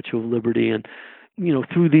the Statue of Liberty. And,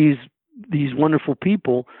 through these wonderful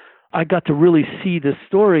people, I got to really see this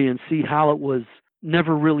story and see how it was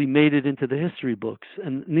never really made it into the history books.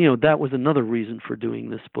 And, that was another reason for doing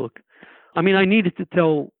this book. I mean, I needed to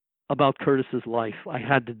tell about Curtis's life. I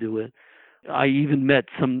had to do it. I even met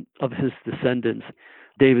some of his descendants,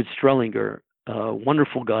 David Strellinger, a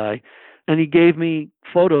wonderful guy. And he gave me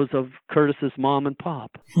photos of Curtis's mom and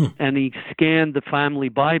pop. And he scanned the family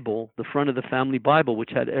Bible, the front of the family Bible,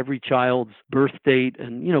 which had every child's birth date.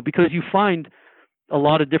 And, because you find a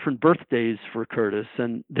lot of different birthdays for Curtis,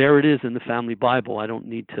 and there it is in the family Bible. I don't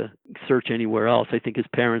need to search anywhere else. I think his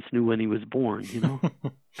parents knew when he was born,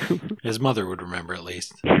 His mother would remember at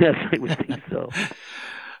least. Yes, I would think so.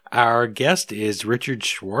 Our guest is Richard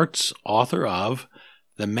Schwartz, author of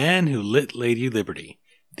The Man Who Lit Lady Liberty,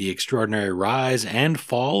 The Extraordinary Rise and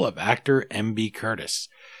Fall of Actor M.B. Curtis.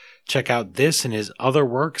 Check out this and his other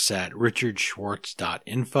works at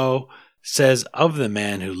richardschwartz.info. Says of The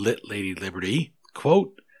Man Who Lit Lady Liberty,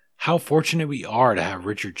 quote, how fortunate we are to have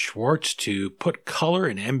Richard Schwartz to put color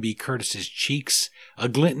in M.B. Curtis's cheeks, a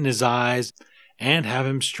glint in his eyes, and have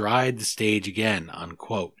him stride the stage again,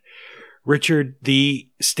 unquote. Richard, the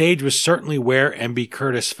stage was certainly where M.B.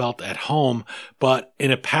 Curtis felt at home, but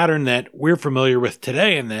in a pattern that we're familiar with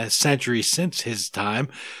today in the century since his time.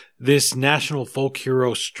 This national folk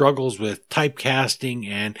hero struggles with typecasting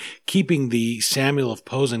and keeping the Samuel of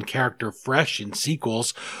Posen character fresh in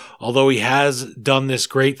sequels. Although he has done this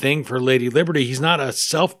great thing for Lady Liberty, he's not a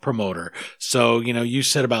self-promoter. So, you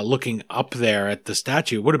said about looking up there at the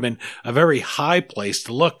statue. It would have been a very high place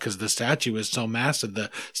to look because the statue is so massive,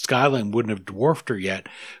 the skyline wouldn't have dwarfed her yet.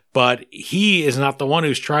 But he is not the one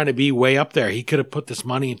who's trying to be way up there. He could have put this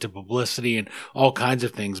money into publicity and all kinds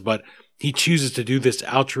of things, but he chooses to do this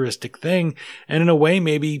altruistic thing and in a way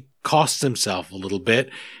maybe costs himself a little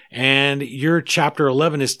bit. And your chapter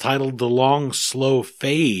 11 is titled The Long, Slow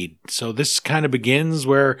Fade. So this kind of begins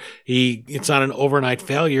where it's not an overnight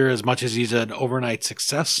failure as much as he's an overnight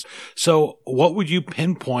success. So what would you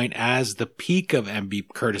pinpoint as the peak of M.B.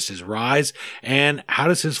 Curtis's rise, and how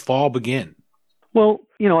does his fall begin? Well,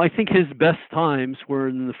 I think his best times were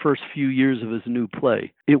in the first few years of his new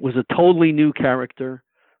play. It was a totally new character.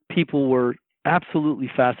 People were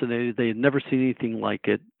absolutely fascinated. They had never seen anything like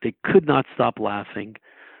it. They could not stop laughing.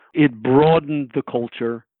 It broadened the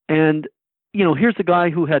culture. And, here's a guy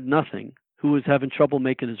who had nothing, who was having trouble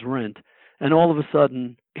making his rent, and all of a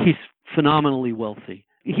sudden, he's phenomenally wealthy.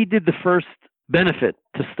 He did the first benefit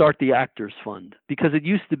to start the Actors Fund, because it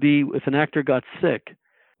used to be if an actor got sick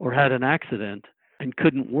or had an accident and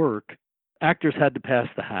couldn't work, actors had to pass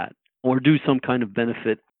the hat or do some kind of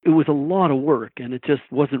benefit. It was a lot of work, and it just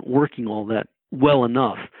wasn't working all that well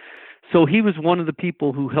enough. So he was one of the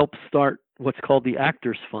people who helped start what's called the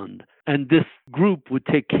Actors Fund. And this group would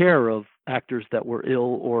take care of actors that were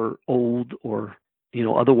ill or old or,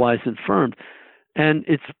 otherwise infirmed. And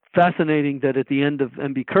it's fascinating that at the end of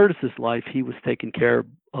M.B. Curtis's life, he was taken care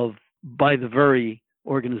of by the very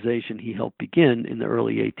organization he helped begin in the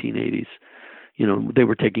early 1880s. They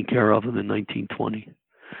were taking care of him in 1920.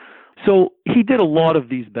 So he did a lot of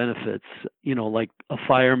these benefits, like a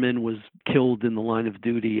fireman was killed in the line of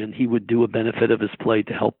duty and he would do a benefit of his play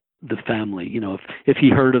to help the family, if he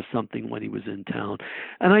heard of something when he was in town.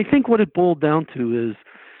 And I think what it boiled down to is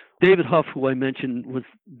David Huff, who I mentioned was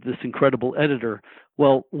this incredible editor.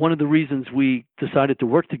 Well, one of the reasons we decided to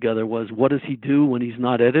work together was, what does he do when he's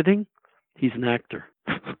not editing? He's an actor.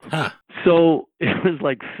 Huh. So it was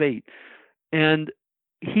like fate. And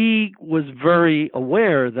he was very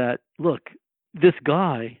aware that, look, this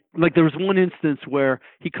guy, like there was one instance where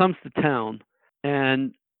he comes to town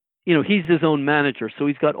and, he's his own manager. So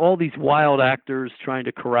he's got all these wild actors trying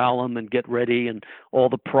to corral him and get ready and all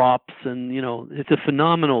the props. And, it's a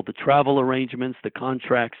phenomenal, the travel arrangements, the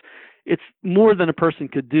contracts. It's more than a person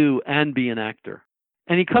could do and be an actor.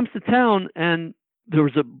 And he comes to town and there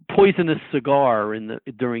was a poisonous cigar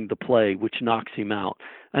during the play, which knocks him out.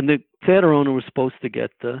 And the theater owner was supposed to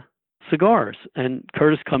get the cigars. And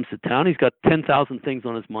Curtis comes to town. He's got 10,000 things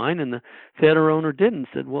on his mind. And the theater owner didn't.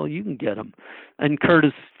 Said, well, you can get them. And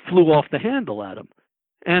Curtis flew off the handle at him.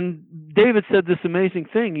 And David said this amazing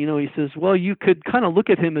thing. He says, well, you could kind of look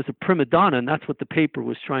at him as a prima donna. And that's what the paper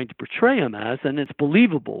was trying to portray him as. And it's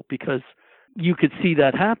believable because you could see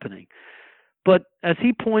that happening. But as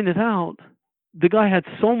he pointed out, the guy had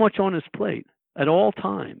so much on his plate at all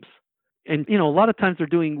times. And, a lot of times they're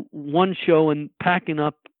doing one show and packing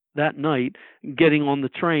up that night, getting on the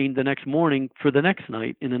train the next morning for the next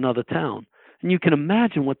night in another town. And you can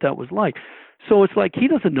imagine what that was like. So it's like he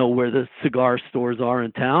doesn't know where the cigar stores are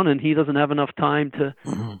in town, and he doesn't have enough time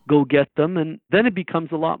to go get them. And then it becomes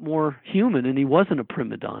a lot more human, and he wasn't a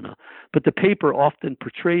prima donna. But the paper often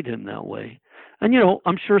portrayed him that way. And,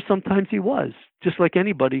 I'm sure sometimes he was, just like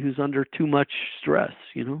anybody who's under too much stress,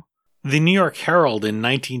 The New York Herald in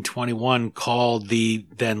 1921 called the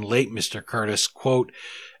then late Mr. Curtis, quote,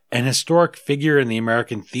 an historic figure in the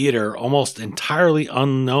American theater almost entirely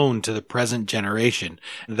unknown to the present generation.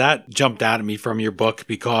 That jumped out at me from your book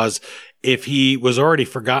because if he was already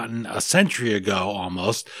forgotten a century ago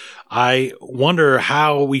almost, I wonder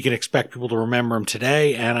how we can expect people to remember him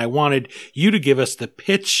today. And I wanted you to give us the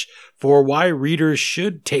pitch for why readers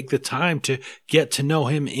should take the time to get to know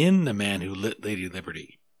him in The Man Who Lit Lady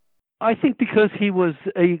Liberty. I think because he was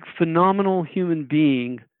a phenomenal human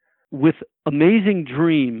being with amazing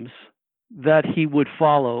dreams that he would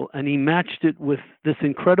follow, and he matched it with this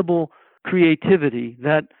incredible creativity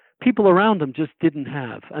that people around him just didn't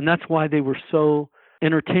have. And that's why they were so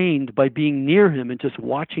entertained by being near him and just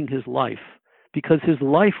watching his life. because his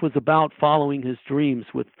life was about following his dreams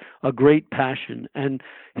with a great passion. And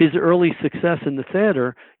his early success in the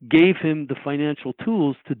theater gave him the financial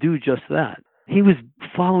tools to do just that. He was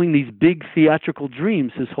following these big theatrical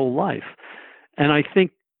dreams his whole life. And I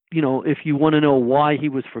think, if you want to know why he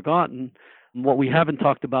was forgotten, what we haven't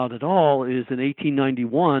talked about at all is in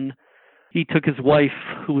 1891, he took his wife,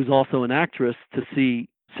 who was also an actress, to see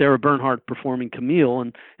Sarah Bernhardt performing Camille,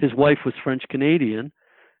 and his wife was French-Canadian.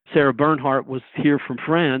 Sarah Bernhardt was here from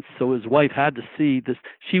France, so his wife had to see this.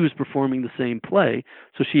 She was performing the same play,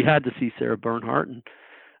 so she had to see Sarah Bernhardt.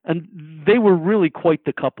 And they were really quite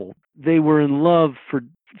the couple. They were in love for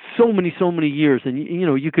so many years, and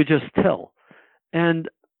you could just tell. And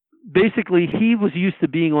basically, he was used to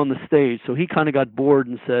being on the stage, so he kind of got bored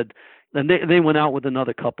and said, and they went out with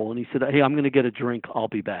another couple, and he said, "Hey, I'm going to get a drink. I'll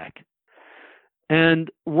be back."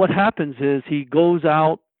 And what happens is he goes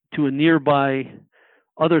out to a nearby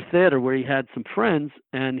other theater where he had some friends,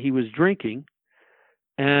 and he was drinking.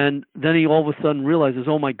 And then he all of a sudden realizes,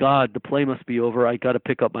 oh my God, the play must be over. I got to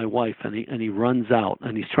pick up my wife. And he runs out,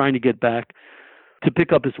 and he's trying to get back to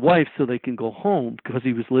pick up his wife so they can go home, because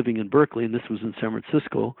he was living in Berkeley and this was in San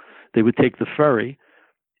Francisco. They would take the ferry.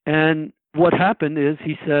 And what happened is,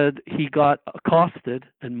 he said he got accosted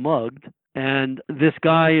and mugged. And this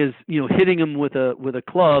guy is, hitting him with a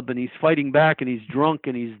club, and he's fighting back, and he's drunk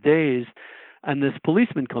and he's dazed. And this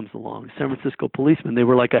policeman comes along, San Francisco policeman. They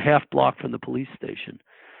were like a half block from the police station.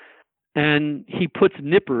 And he puts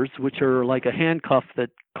nippers, which are like a handcuff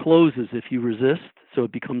that closes if you resist, so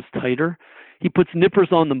it becomes tighter. He puts nippers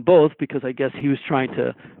on them both because I guess he was trying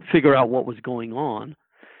to figure out what was going on.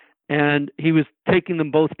 And he was taking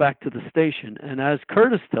them both back to the station. And as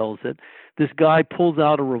Curtis tells it, this guy pulls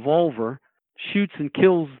out a revolver, shoots and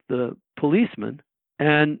kills the policeman,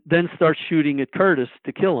 and then starts shooting at Curtis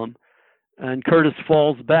to kill him. And Curtis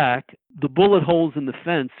falls back. The bullet holes in the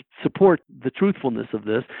fence support the truthfulness of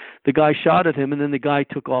this. The guy shot at him, and then the guy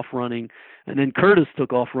took off running. And then Curtis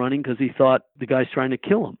took off running because he thought the guy's trying to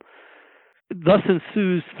kill him. Thus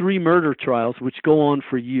ensues 3 murder trials, which go on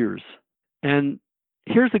for years. And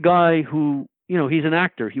here's a guy who, he's an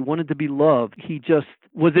actor. He wanted to be loved. He just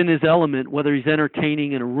was in his element, whether he's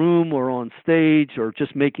entertaining in a room or on stage or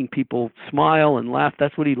just making people smile and laugh.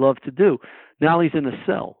 That's what he loved to do. Now he's in a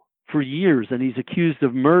cell for years, and he's accused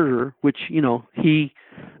of murder, which, he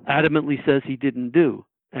adamantly says he didn't do.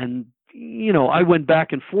 And, I went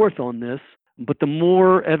back and forth on this, but the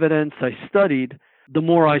more evidence I studied, the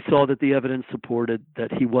more I saw that the evidence supported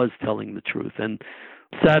that he was telling the truth. And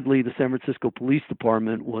sadly, the San Francisco Police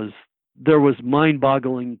Department there was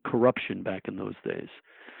mind-boggling corruption back in those days.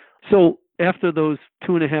 So after those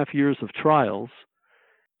 2.5 years of trials,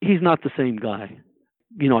 he's not the same guy.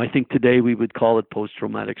 I think today we would call it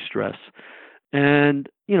post-traumatic stress. And,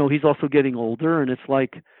 he's also getting older, and it's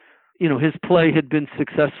like, his play had been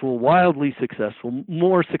successful, wildly successful,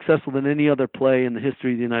 more successful than any other play in the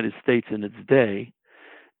history of the United States in its day.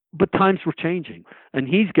 But times were changing, and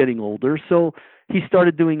he's getting older, so he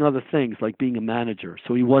started doing other things, like being a manager,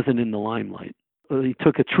 so he wasn't in the limelight. He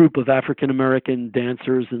took a troupe of African-American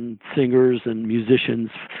dancers and singers and musicians,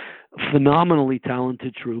 phenomenally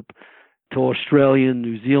talented troupe, to Australia and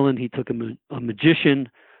New Zealand. He took a magician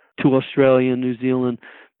to Australia and New Zealand.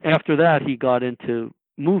 After that, he got into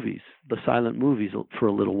movies, the silent movies, for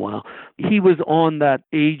a little while. He was on that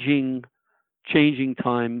aging, changing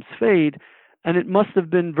times fade, and it must have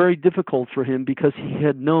been very difficult for him because he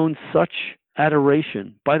had known such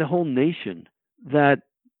adoration by the whole nation that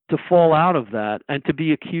to fall out of that and to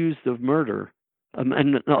be accused of murder,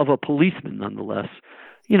 and of a policeman nonetheless,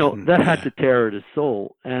 that had to tear at his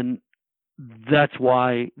soul. And that's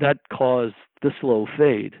why that caused the slow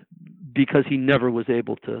fade, because he never was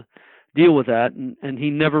able to deal with that. And he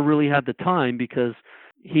never really had the time, because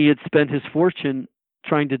he had spent his fortune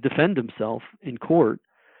trying to defend himself in court.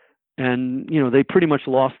 And, they pretty much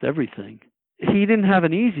lost everything. He didn't have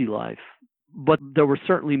an easy life, but there were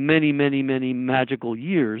certainly many, many, many magical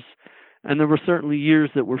years. And there were certainly years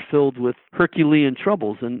that were filled with Herculean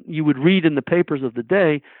troubles. And you would read in the papers of the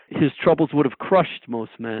day, his troubles would have crushed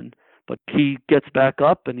most men. But he gets back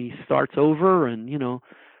up and he starts over. And,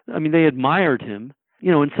 they admired him.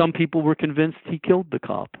 And some people were convinced he killed the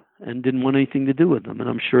cop and didn't want anything to do with him. And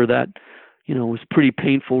I'm sure that, was pretty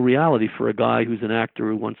painful reality for a guy who's an actor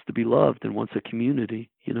who wants to be loved and wants a community,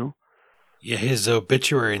 Yeah, his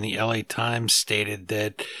obituary in the LA Times stated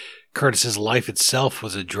that Curtis's life itself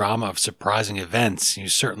was a drama of surprising events. You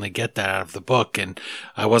certainly get that out of the book, and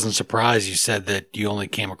I wasn't surprised you said that you only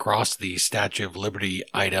came across the Statue of Liberty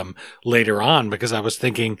item later on, because I was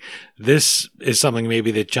thinking this is something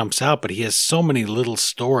maybe that jumps out, but he has so many little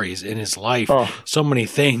stories in his life, so many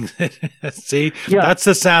things. See, that's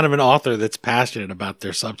the sound of an author that's passionate about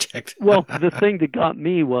their subject. Well, the thing that got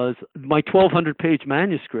me was my 1,200-page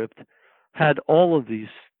manuscript had all of these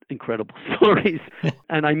incredible stories,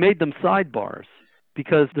 and I made them sidebars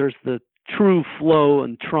because there's the true flow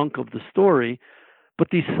and trunk of the story, but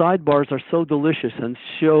these sidebars are so delicious and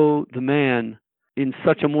show the man in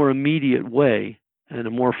such a more immediate way and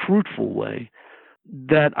a more fruitful way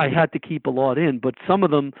that I had to keep a lot in. But some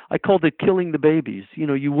of them, I called it killing the babies. You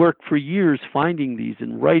know, you work for years finding these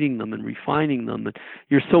and writing them and refining them, and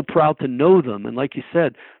you're so proud to know them. And like you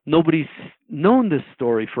said, nobody's known this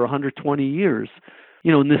story for 120 years.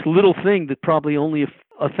 You know, and this little thing that probably only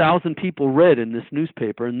 1,000 people read in this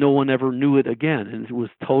newspaper, and no one ever knew it again, and it was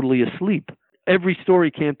totally asleep. Every story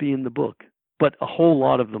can't be in the book, but a whole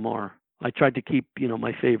lot of them are. I tried to keep,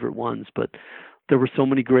 my favorite ones, but there were so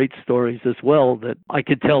many great stories as well that I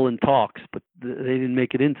could tell in talks, but they didn't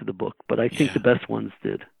make it into the book. But I think the best ones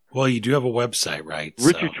did. Well, you do have a website, right?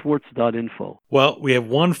 RichardSchwartz.info. Well, we have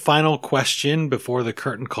one final question before the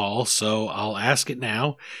curtain call, so I'll ask it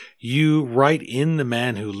now. You write in The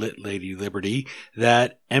Man Who Lit Lady Liberty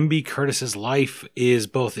that M.B. Curtis's life is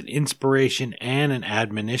both an inspiration and an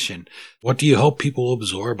admonition. What do you hope people will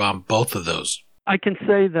absorb on both of those? I can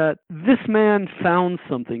say that this man found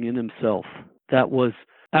something in himself that was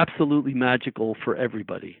absolutely magical for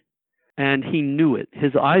everybody. And he knew it.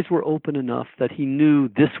 His eyes were open enough that he knew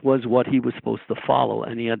this was what he was supposed to follow,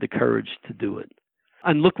 and he had the courage to do it.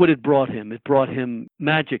 And look what it brought him. It brought him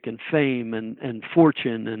magic and fame and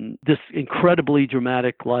fortune and this incredibly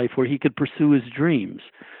dramatic life where he could pursue his dreams.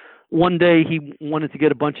 One day he wanted to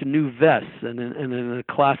get a bunch of new vests, and in a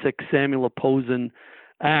classic Samuel Oposen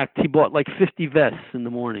act, he bought like 50 vests in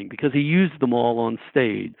the morning because he used them all on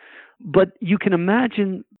stage. But you can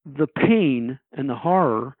imagine the pain and the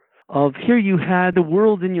horror of here you had the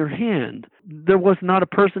world in your hand. There was not a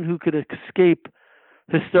person who could escape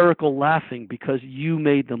hysterical laughing because you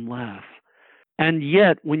made them laugh. And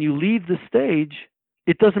yet, when you leave the stage,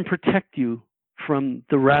 it doesn't protect you from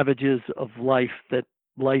the ravages of life that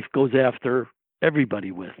life goes after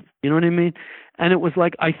everybody with. You know what I mean? And it was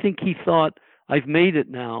like, I think he thought, I've made it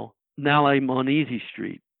now. Now I'm on easy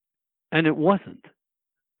street. And it wasn't.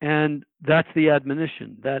 And that's the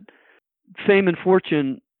admonition, that fame and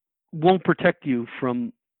fortune won't protect you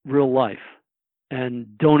from real life,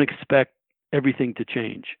 and don't expect everything to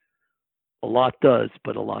change. A lot does,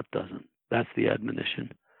 but a lot doesn't. That's the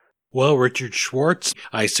admonition. Well, Richard Schwartz,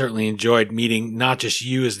 I certainly enjoyed meeting not just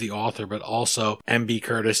you as the author, but also M.B.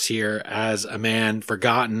 Curtis here as a man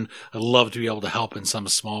forgotten. I'd love to be able to help in some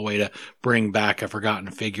small way to bring back a forgotten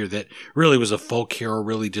figure that really was a folk hero,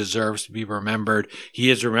 really deserves to be remembered. He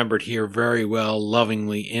is remembered here very well,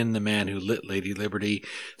 lovingly, in The Man Who Lit Lady Liberty.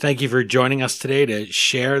 Thank you for joining us today to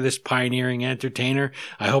share this pioneering entertainer.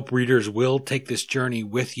 I hope readers will take this journey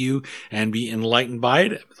with you and be enlightened by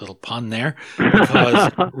it. A little pun there,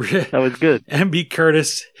 because that was good. M.B.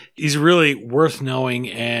 Curtis, he's really worth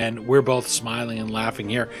knowing, and we're both smiling and laughing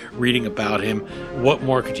here reading about him. What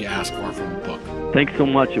more could you ask for from a book? Thanks so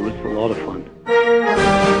much. It was a lot of fun.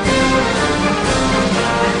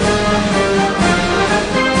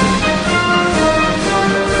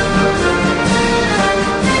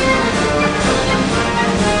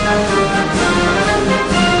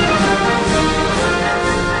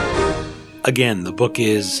 Again, the book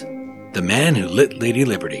is The Man Who Lit Lady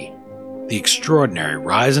Liberty, The Extraordinary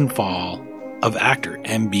Rise and Fall of Actor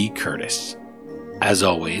M.B. Curtis. As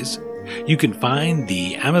always, you can find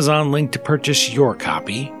the Amazon link to purchase your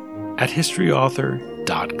copy at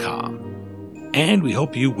historyauthor.com. And we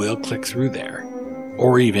hope you will click through there,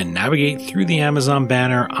 or even navigate through the Amazon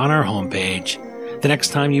banner on our homepage the next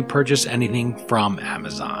time you purchase anything from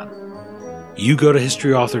Amazon. You go to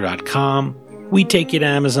historyauthor.com, we take you to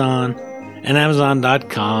Amazon, and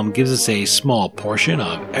Amazon.com gives us a small portion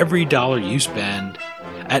of every dollar you spend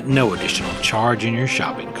at no additional charge in your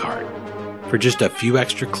shopping cart. For just a few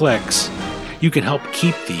extra clicks, you can help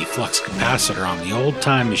keep the flux capacitor on the old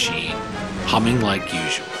time machine humming like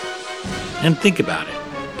usual. And think about it,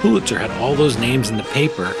 Pulitzer had all those names in the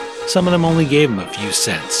paper, some of them only gave him a few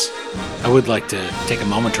cents. I would like to take a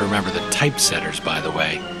moment to remember the typesetters, by the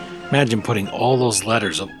way. Imagine putting all those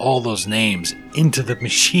letters of all those names into the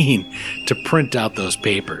machine to print out those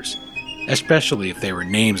papers, especially if they were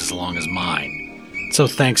names as long as mine. So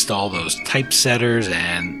thanks to all those typesetters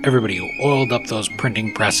and everybody who oiled up those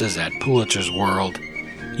printing presses at Pulitzer's World.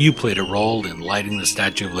 You played a role in lighting the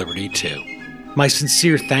Statue of Liberty too. My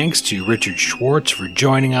sincere thanks to Richard Schwartz for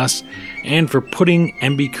joining us and for putting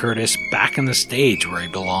M.B. Curtis back on the stage where he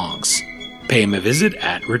belongs. Pay him a visit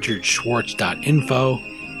at richardschwartz.info,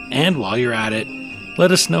 and while you're at it,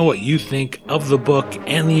 let us know what you think of the book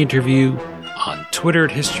and the interview on Twitter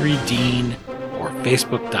at HistoryDean or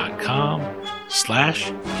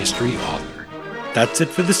Facebook.com/HistoryAuthor. That's it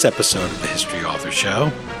for this episode of the History Author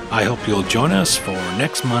Show. I hope you'll join us for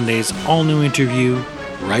next Monday's all-new interview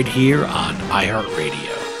right here on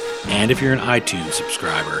iHeartRadio. And if you're an iTunes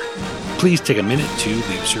subscriber, please take a minute to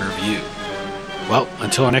leave us a review. Well,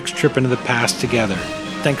 until our next trip into the past together,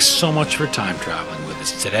 thanks so much for time traveling with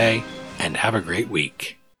us today, and have a great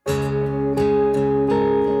week.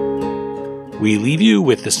 We leave you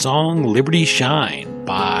with the song Liberty Shine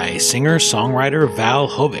by singer-songwriter Val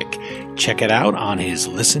Hovick. Check it out on his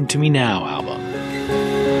Listen to Me Now album.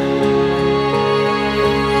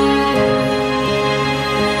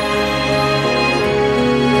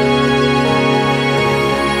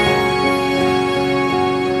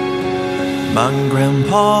 My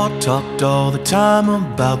grandpa talked all the time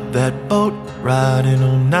about that boat ride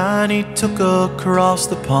in '09 he took across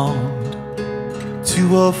the pond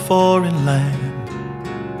to a foreign land.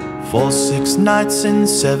 For 6 nights and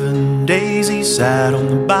 7 days he sat on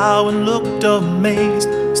the bow and looked amazed,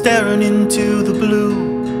 staring into the blue.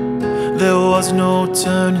 There was no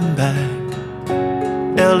turning back.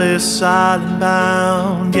 Ellis Island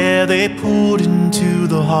bound, yeah, they pulled into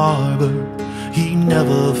the harbor. He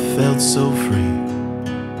never felt so free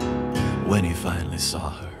when he finally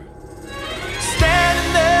saw her.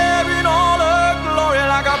 Standing there in all her glory,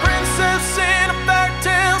 like a princess in a fairy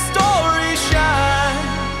tale story, shine.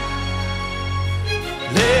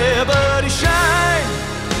 Liberty shine,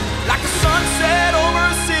 like a sunset over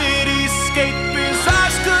a cityscape. His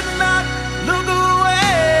eyes could not look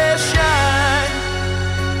away, shine.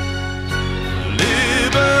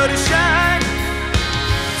 Liberty shine.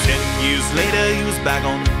 10 years later he was back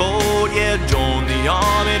on the board, yeah, joined the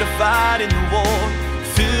army to fight in the war.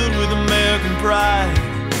 Filled with American pride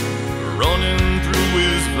running through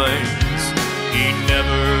his veins. He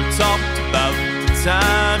never talked about the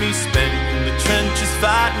time he spent in the trenches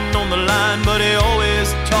fighting on the line, but he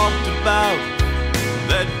always talked about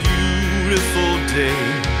that beautiful day.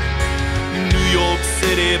 New York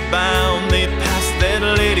City bound, they passed that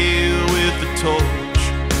lady with the torch.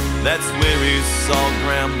 That's where he saw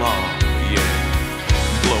Grandma, yeah,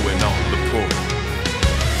 blowing on the porch.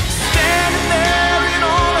 Standing there in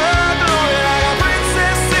all her glory, like a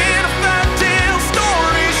princess in a fairy tale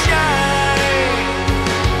story, shine.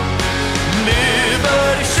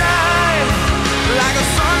 Liberty shine, like a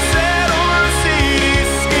sunset over a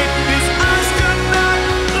cityscape. His eyes could not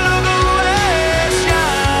look away,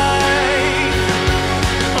 shine.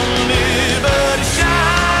 Liberty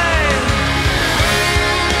shine.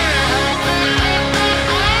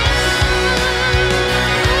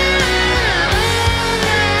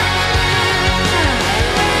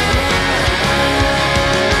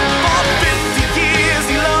 For 50 years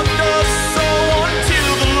he loved us so, until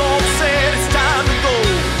the Lord said it's time to go.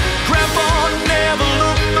 Grandpa never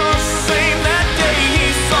looked the same that day he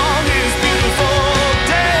saw his beautiful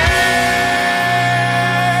day.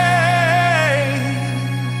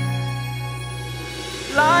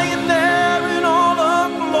 Lying there in all her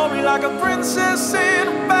glory, like a princess in a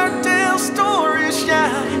fairy tale story,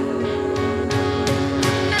 shine.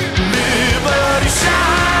 Liberty shine.